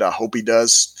kid. I hope he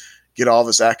does get all of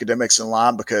his academics in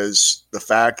line, because the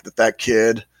fact that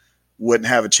kid wouldn't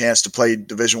have a chance to play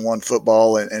Division I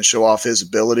football and show off his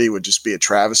ability would just be a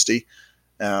travesty.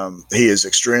 He is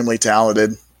extremely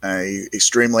talented,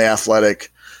 extremely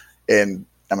athletic. And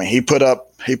I mean, he put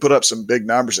up some big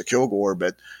numbers at Kilgore,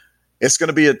 but it's going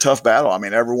to be a tough battle. I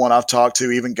mean, everyone I've talked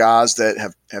to, even guys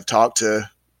that have talked to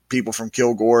people from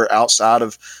Kilgore outside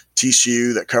of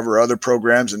TCU that cover other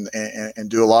programs and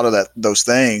do a lot of those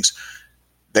things,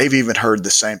 they've even heard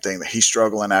the same thing, that he's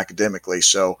struggling academically.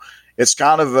 So it's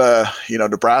kind of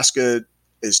Nebraska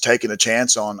is taking a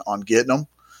chance on getting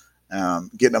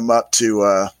them up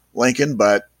to Lincoln,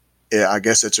 but I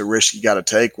guess it's a risk you got to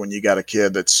take when you got a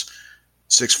kid that's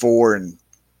 6'4" and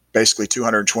basically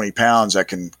 220 pounds that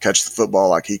can catch the football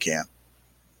like he can.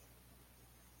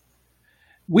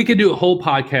 We could do a whole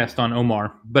podcast on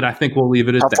Omar, but I think we'll leave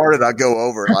it at that. How far did I go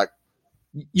over? Like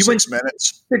 6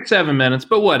 minutes? 6-7 minutes,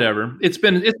 but whatever. It's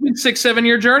been 6-7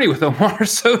 year journey with Omar,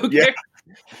 so yeah.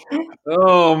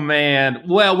 Oh, man.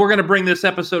 Well, we're going to bring this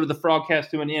episode of the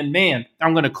FrogCast to an end. Man,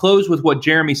 I'm going to close with what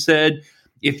Jeremy said.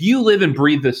 If you live and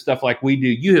breathe this stuff like we do,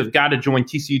 you have got to join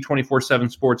TCU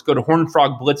 24/7 Sports. Go to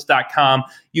hornfrogblitz.com.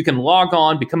 You can log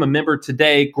on, become a member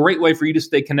today. Great way for you to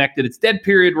stay connected. It's dead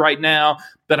period right now,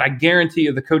 but I guarantee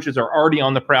you the coaches are already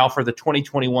on the prowl for the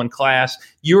 2021 class.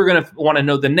 You're going to want to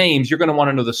know the names. You're going to want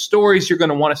to know the stories. You're going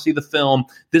to want to see the film.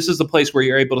 This is the place where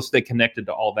you're able to stay connected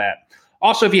to all that.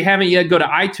 Also, if you haven't yet, go to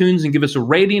iTunes and give us a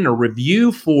rating or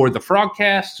review for the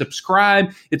FrogCast.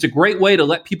 Subscribe. It's a great way to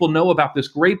let people know about this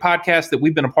great podcast that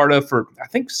we've been a part of for, I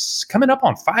think, coming up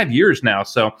on 5 years now.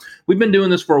 So we've been doing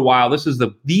this for a while. This is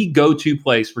the go-to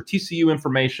place for TCU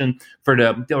information, for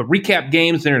the recap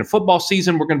games during the football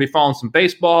season. We're going to be following some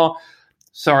baseball.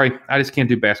 Sorry, I just can't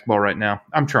do basketball right now.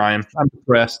 I'm trying. I'm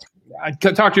depressed.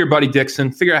 Talk to your buddy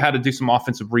Dixon. Figure out how to do some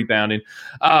offensive rebounding.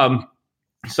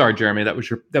 Sorry, Jeremy. That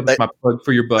was my plug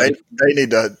for your buddy. They need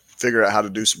to figure out how to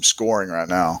do some scoring right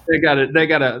now. They got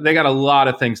a lot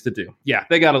of things to do. Yeah,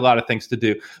 they got a lot of things to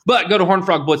do. But go to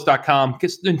hornfrogblitz.com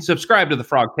and subscribe to the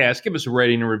FrogCast. Give us a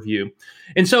rating and review.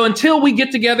 And so until we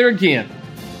get together again,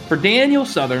 for Daniel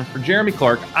Southern, for Jeremy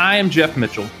Clark, I am Jeff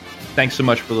Mitchell. Thanks so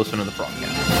much for listening to the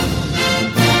FrogCast.